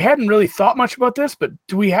I hadn't really thought much about this. But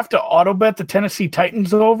do we have to auto bet the Tennessee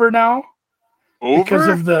Titans over now? Because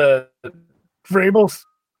of the Vrabel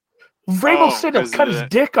said he'll cut his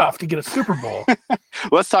dick off to get a Super Bowl.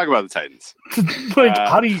 Let's talk about the Titans.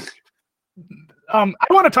 How do you? I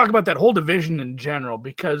want to talk about that whole division in general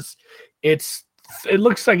because it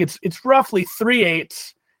looks like it's roughly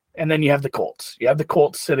 3/8, and then you have the Colts. You have the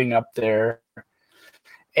Colts sitting up there,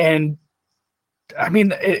 and I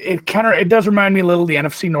mean it does remind me a little of the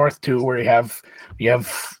NFC North too, where you have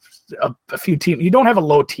a few teams. You don't have a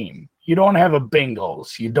low team. You don't have a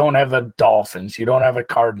Bengals. You don't have a Dolphins. You don't have a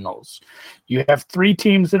Cardinals. You have 3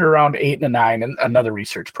 teams that are around 8 and 9, and another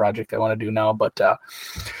research project I want to do now. But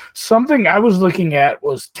something I was looking at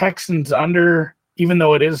was Texans under, even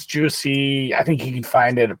though it is juicy. I think you can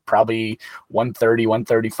find it at probably 130,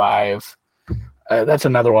 135. That's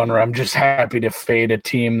another one where I'm just happy to fade a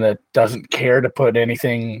team that doesn't care to put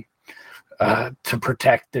anything to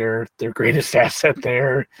protect their greatest asset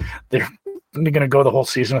there. They're going to go the whole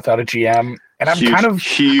season without a GM, and I'm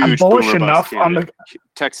bullish enough on the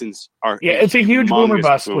Texans are. Yeah, it's a huge boomer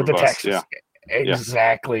bust with the bust, Texans. Yeah.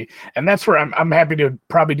 Exactly, and that's where I'm happy to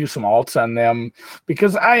probably do some alts on them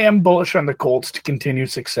because I am bullish on the Colts to continue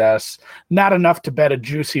success. Not enough to bet a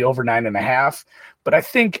juicy over 9.5, but I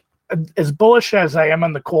think as bullish as I am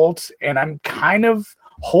on the Colts, and I'm kind of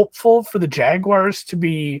hopeful for the Jaguars to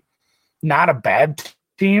be not a bad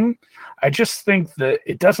team. I just think that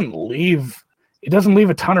it doesn't leave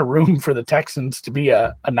a ton of room for the Texans to be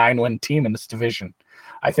a 9-win team in this division.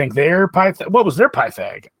 I think their what was their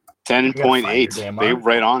Pythag? 10.8. They were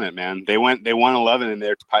right on it, man. They won 11, and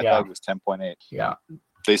their Pythag was 10.8. Yeah.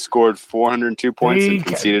 They scored 402 points and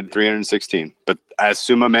conceded 316. But as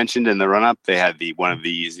Suuma mentioned in the run-up, they had one of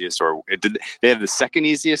the easiest, they had the second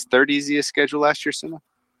easiest, third easiest schedule last year, Suuma.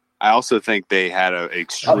 I also think they had an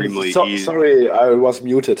extremely easy. Sorry, I was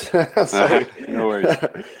muted. Sorry. No worries.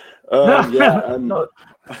 No.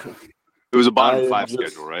 It was a bottom 5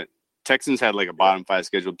 schedule, right? Texans had like a bottom 5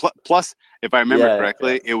 schedule. Plus, if I remember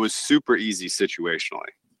correctly, it was super easy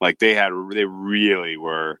situationally. Like they really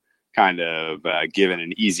were kind of given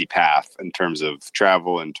an easy path in terms of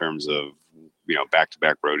travel, in terms of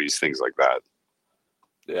back-to-back roadies, things like that.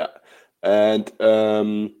 Yeah, and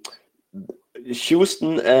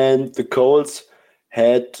Houston and the Colts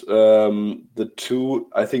had the two.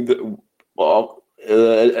 I think two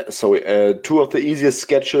of the easiest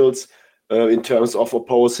schedules in terms of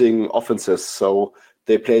opposing offenses. So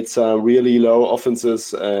they played some really low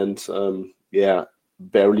offenses and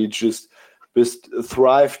barely just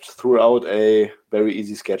thrived throughout a very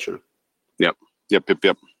easy schedule. Yep.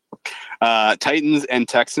 Titans and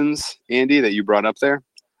Texans, Andy, that you brought up there,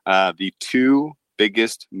 the two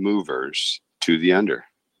biggest movers to the under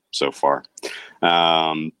so far.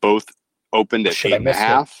 Both opened at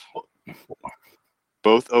 8.5.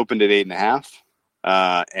 Both opened at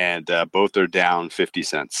 8.5, and both are down 50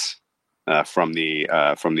 cents from the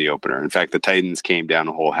opener. In fact, the Titans came down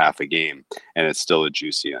a whole half a game, and it's still a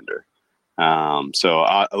juicy under. So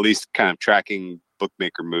at least kind of tracking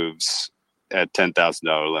bookmaker moves at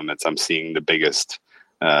 $10,000 limits, I'm seeing the biggest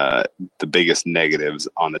negatives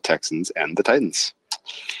on the Texans and the Titans.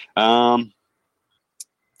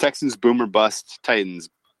 Texans boom or bust. Titans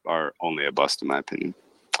are only a bust in my opinion.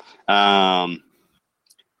 I'll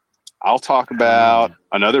talk about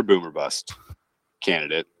another boom or bust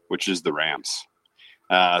candidate, which is the Rams.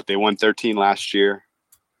 They won 13 last year.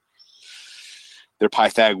 Their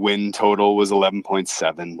Pythag win total was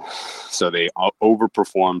 11.7, so they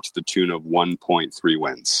overperformed to the tune of 1.3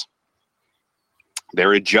 wins.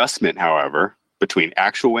 Their adjustment, however, between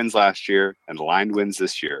actual wins last year and lined wins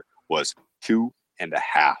this year was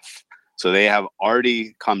 2.5. So they have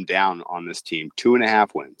already come down on this team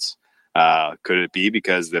 2.5 wins. Could it be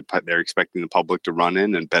because they're expecting the public to run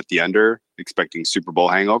in and bet the under, expecting Super Bowl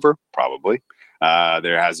hangover? Probably.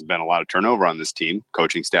 There hasn't been a lot of turnover on this team.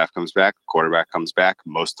 Coaching staff comes back, quarterback comes back,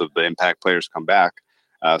 most of the impact players come back.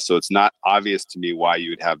 So it's not obvious to me why you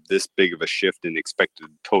would have this big of a shift in expected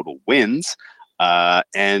total wins.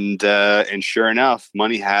 And sure enough,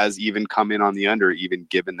 money has even come in on the under, even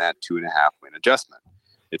given that 2.5 win adjustment.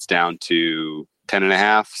 It's down to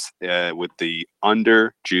 10.5 with the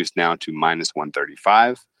under juiced now to minus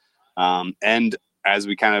 135. And as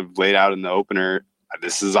we kind of laid out in the opener,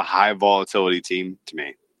 this is a high volatility team to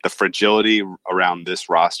me. The fragility around this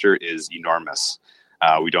roster is enormous.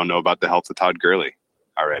 We don't know about the health of Todd Gurley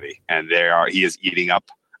already, and he is eating up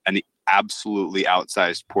an absolutely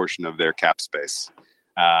outsized portion of their cap space,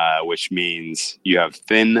 which means you have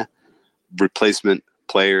thin replacement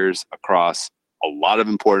players across a lot of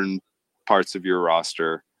important parts of your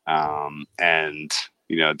roster. And,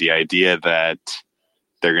 the idea that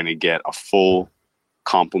they're going to get a full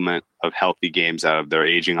complement of healthy games out of their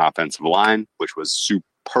aging offensive line, which was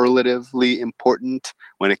superlatively important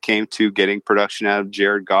when it came to getting production out of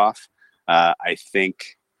Jared Goff. I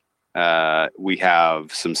think we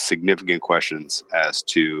have some significant questions as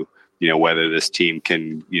to whether this team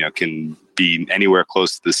can be anywhere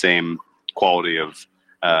close to the same quality of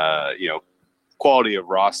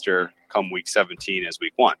roster come week 17 as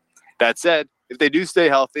week 1. That said, if they do stay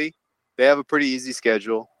healthy, they have a pretty easy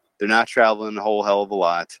schedule. They're not traveling a whole hell of a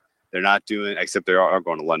lot. They're not doing, except they are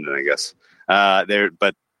going to London, I guess.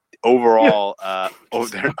 But overall,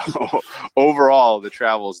 overall, the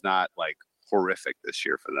travel is not like horrific this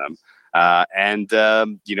year for them. And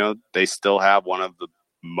they still have one of the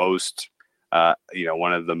most,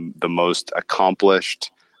 the most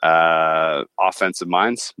accomplished offensive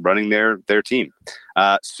minds running their team.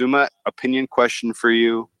 Suuma, opinion question for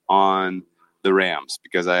you on the Rams,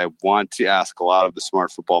 because I want to ask a lot of the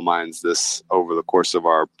smart football minds this over the course of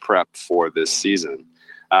our prep for this season.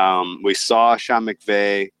 We saw Sean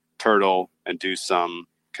McVay turtle and do some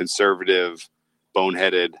conservative,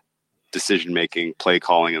 boneheaded decision-making, play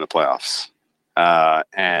calling in the playoffs.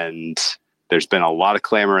 And there's been a lot of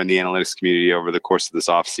clamor in the analytics community over the course of this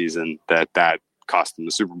offseason that cost them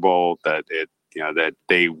the Super Bowl, that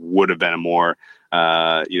they would have been a more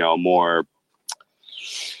a more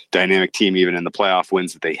dynamic team even in the playoff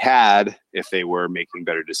wins that they had if they were making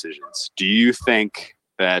better decisions. Do you think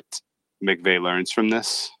that McVay learns from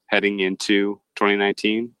this heading into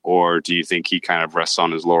 2019, or do you think he kind of rests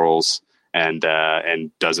on his laurels and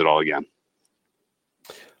does it all again?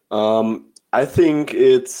 I think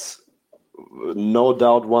it's no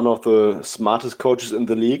doubt one of the smartest coaches in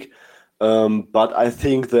the league, but I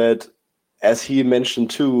think that, as he mentioned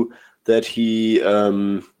too, that he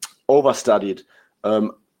overstudied.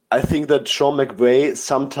 I think that Sean McVay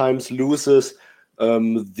sometimes loses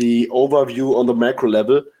the overview on the macro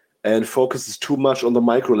level and focuses too much on the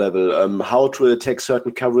micro level, how to attack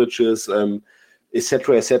certain coverages,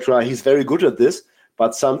 etc., etc. He's very good at this,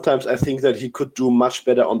 but sometimes I think that he could do much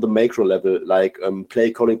better on the macro level, like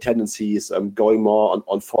play calling tendencies, going more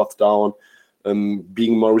on fourth down,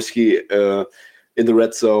 being more risky in the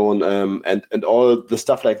red zone, and all the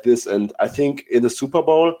stuff like this. And I think in the Super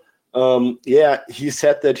Bowl, he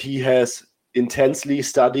said that he has intensely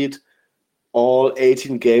studied all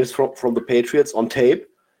 18 games from the Patriots on tape,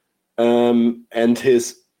 and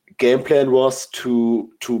his game plan was to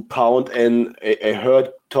pound a hurt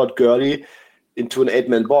Todd Gurley into an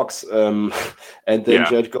 8-man box, and then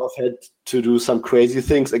Jared Goff had to do some crazy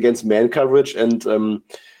things against man coverage and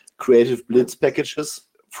creative blitz packages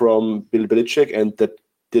from Bill Belichick, and that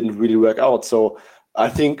didn't really work out. So I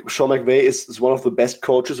think Sean McVay is one of the best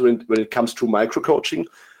coaches when it comes to micro coaching,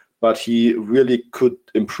 but he really could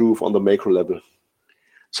improve on the macro level.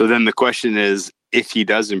 So then the question is, if he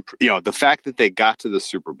does improve, the fact that they got to the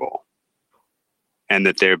Super Bowl and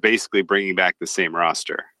that they're basically bringing back the same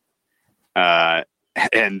roster,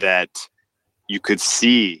 and that you could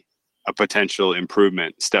see a potential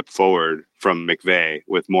improvement step forward from McVay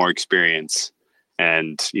with more experience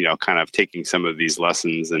and, kind of taking some of these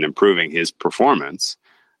lessons and improving his performance,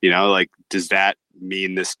 does that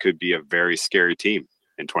mean this could be a very scary team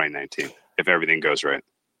in 2019 if everything goes right?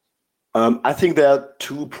 I think there are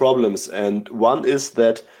two problems. And one is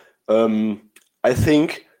that I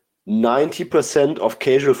think 90% of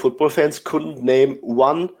casual football fans couldn't name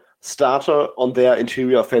one starter on their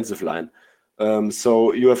interior offensive line.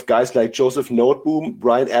 So you have guys like Joseph Noteboom,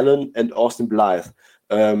 Brian Allen, and Austin Blythe.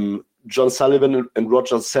 John Sullivan and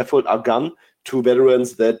Roger Saffold are gone, two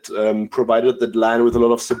veterans that provided that line with a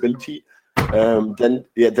lot of stability. Then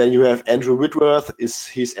you have Andrew Whitworth.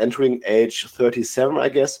 He's entering age 37, I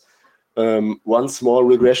guess. One small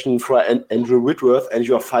regression for Andrew Whitworth, and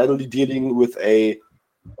you are finally dealing with a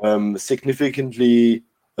significantly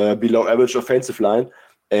below average offensive line.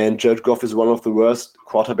 And Jared Goff is one of the worst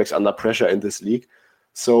quarterbacks under pressure in this league.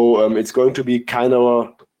 So it's going to be kind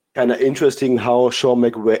of interesting how Sean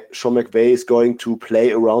McVay is going to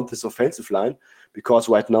play around this offensive line, because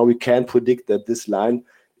right now we can't predict that this line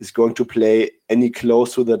is going to play any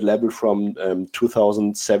close to that level from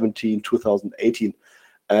 2017, 2018.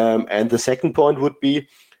 And the second point would be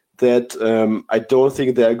that I don't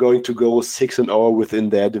think they're going to go 6-0 within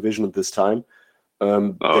their division at this time.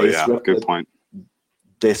 Good point.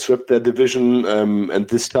 They swept their division, and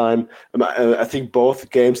this time, I think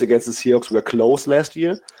both games against the Seahawks were close last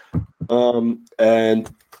year, and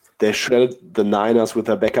they shredded the Niners with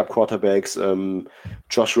their backup quarterbacks.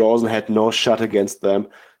 Josh Rosen had no shot against them.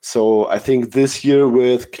 So I think this year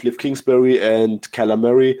with Cliff Kingsbury and Kyler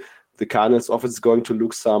Murray, the Cardinals offense is going to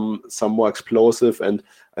look some more explosive, and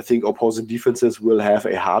I think opposing defenses will have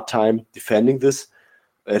a hard time defending this,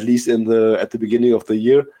 at least at the beginning of the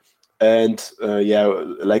year. And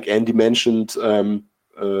like Andy mentioned,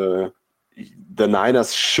 the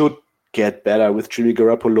Niners should get better with Jimmy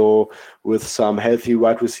Garoppolo, with some healthy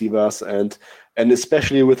wide receivers, and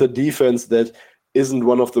especially with a defense that isn't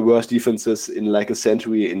one of the worst defenses in like a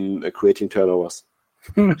century in creating turnovers.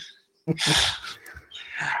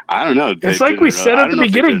 I don't know. It's like we said at the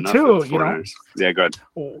beginning too. Yeah, go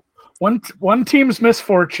ahead. One team's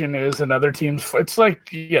misfortune is another team's. It's like,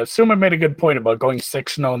 Suuma made a good point about going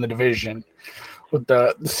 6-0 in the division. With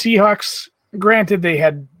the Seahawks, granted they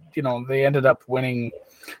had, they ended up winning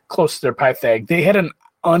close to their Pythag. They had an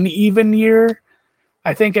uneven year.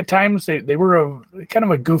 I think at times they were a kind of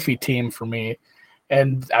a goofy team for me.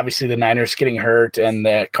 And obviously the Niners getting hurt and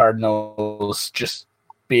the Cardinals just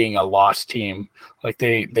being a lost team. Like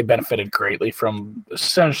they benefited greatly from,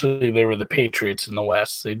 essentially they were the Patriots in the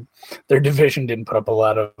West. Their division didn't put up a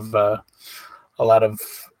lot of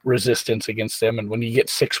resistance against them. And when you get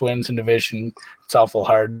 6 wins in division, it's awful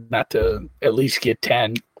hard not to at least get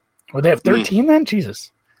 10. Well, they have 13 then?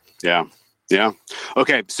 Jesus. Yeah.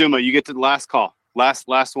 Okay, Suuma, you get to the last call. Last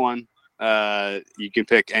one. You can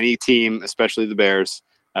pick any team, especially the Bears,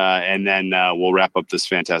 and then we'll wrap up this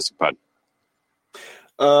fantastic pod.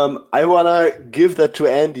 I wanna give that to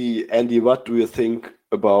Andy. Andy, what do you think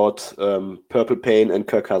about Purple Payne and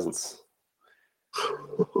Kirk Cousins?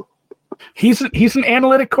 He's an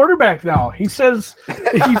analytic quarterback now. He says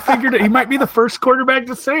he figured it. He might be the first quarterback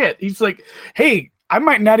to say it. He's like, "Hey, I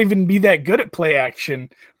might not even be that good at play action,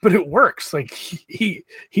 but it works." Like he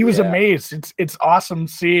was amazed. It's awesome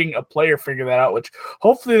seeing a player figure that out. Which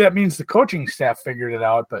hopefully that means the coaching staff figured it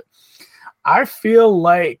out. But I feel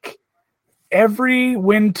like every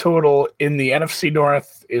win total in the NFC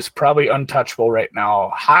North is probably untouchable right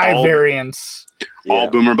now. High variance. All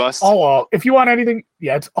boomer bust. All. If you want anything,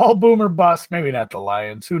 it's all boomer bust. Maybe not the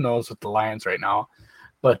Lions. Who knows with the Lions right now?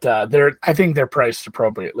 But I think they're priced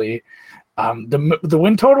appropriately. The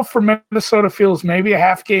win total for Minnesota feels maybe a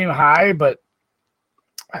half game high, but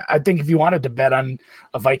I think if you wanted to bet on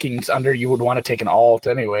a Vikings under, you would want to take an alt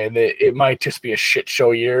anyway. It might just be a shit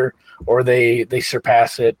show year, or they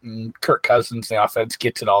surpass it, and Kirk Cousins, the offense,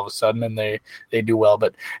 gets it all of a sudden, and they do well.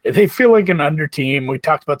 But they feel like an under team. We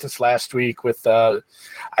talked about this last week with I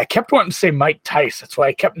kept wanting to say Mike Tice. That's why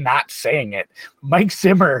I kept not saying it. Mike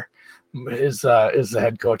Zimmer is the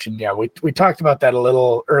head coach, and we talked about that a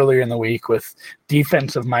little earlier in the week with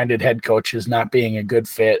defensive minded head coaches not being a good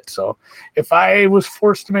fit. So if I was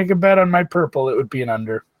forced to make a bet on my purple, it would be an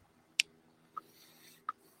under.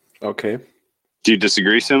 Okay. Do you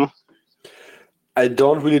disagree, Suuma? I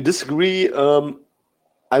don't really disagree. I'm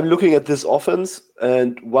looking at this offense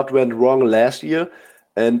and what went wrong last year,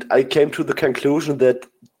 and I came to the conclusion that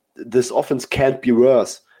this offense can't be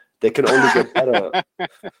worse. They can only get better.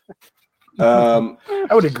 I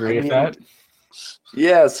would agree with that.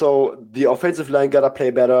 Yeah, so the offensive line gotta play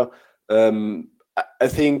better. I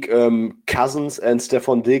think Cousins and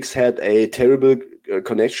Stephon Diggs had a terrible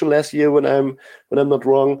connection last year. When I'm not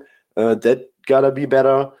wrong, that gotta be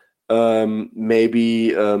better.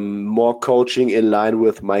 Maybe more coaching in line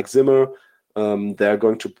with Mike Zimmer. I think they're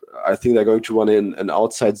going to run in an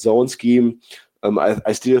outside zone scheme.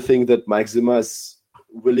 I still think that Mike Zimmer is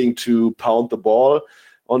willing to pound the ball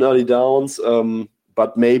on early downs,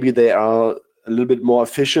 but maybe they are a little bit more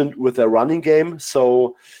efficient with their running game.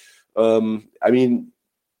 So, you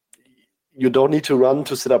don't need to run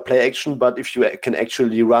to set up play action, but if you can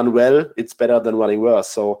actually run well, it's better than running worse.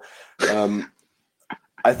 So,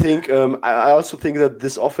 I think I also think that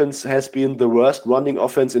this offense has been the worst running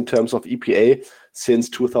offense in terms of EPA since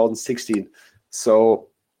 2016. So,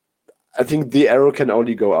 I think the arrow can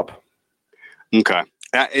only go up. Okay.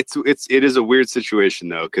 It is a weird situation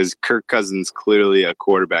though, because Kirk Cousins clearly a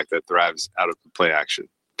quarterback that thrives out of the play action.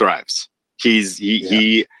 Thrives.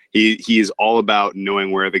 He is all about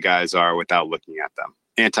knowing where the guys are without looking at them.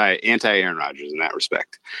 Anti Aaron Rodgers in that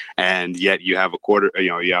respect. And yet you have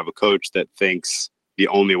you have a coach that thinks the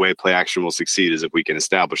only way play action will succeed is if we can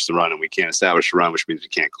establish the run, and we can't establish the run, which means we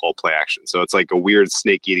can't call play action. So it's like a weird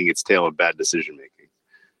snake eating its tail of bad decision making.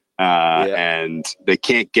 And they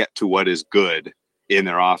can't get to what is good in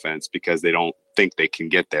their offense because they don't think they can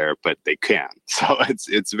get there, but they can. So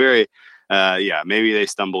it's very, maybe they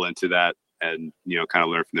stumble into that and, kind of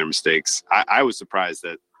learn from their mistakes. I was surprised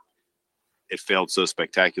that it failed so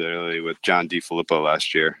spectacularly with John DeFilippo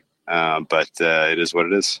last year. But it is what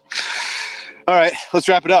it is. All right, let's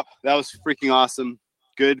wrap it up. That was freaking awesome.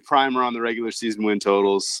 Good primer on the regular season win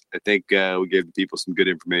totals. I think we gave the people some good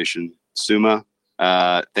information. Suuma,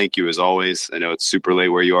 thank you as always. I know it's super late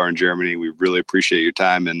where you are in Germany. We really appreciate your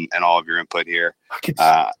time and all of your input here.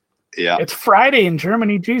 It's Friday in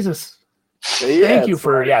Germany. Jesus. Thank you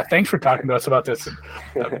for thanks for talking to us about this.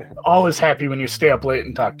 I'm always happy when you stay up late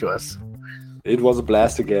and talk to us. It was a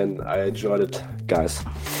blast again. I enjoyed it, guys.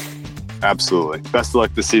 Absolutely. Best of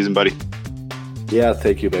luck this season, buddy. Yeah,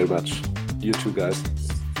 thank you very much. You too, guys.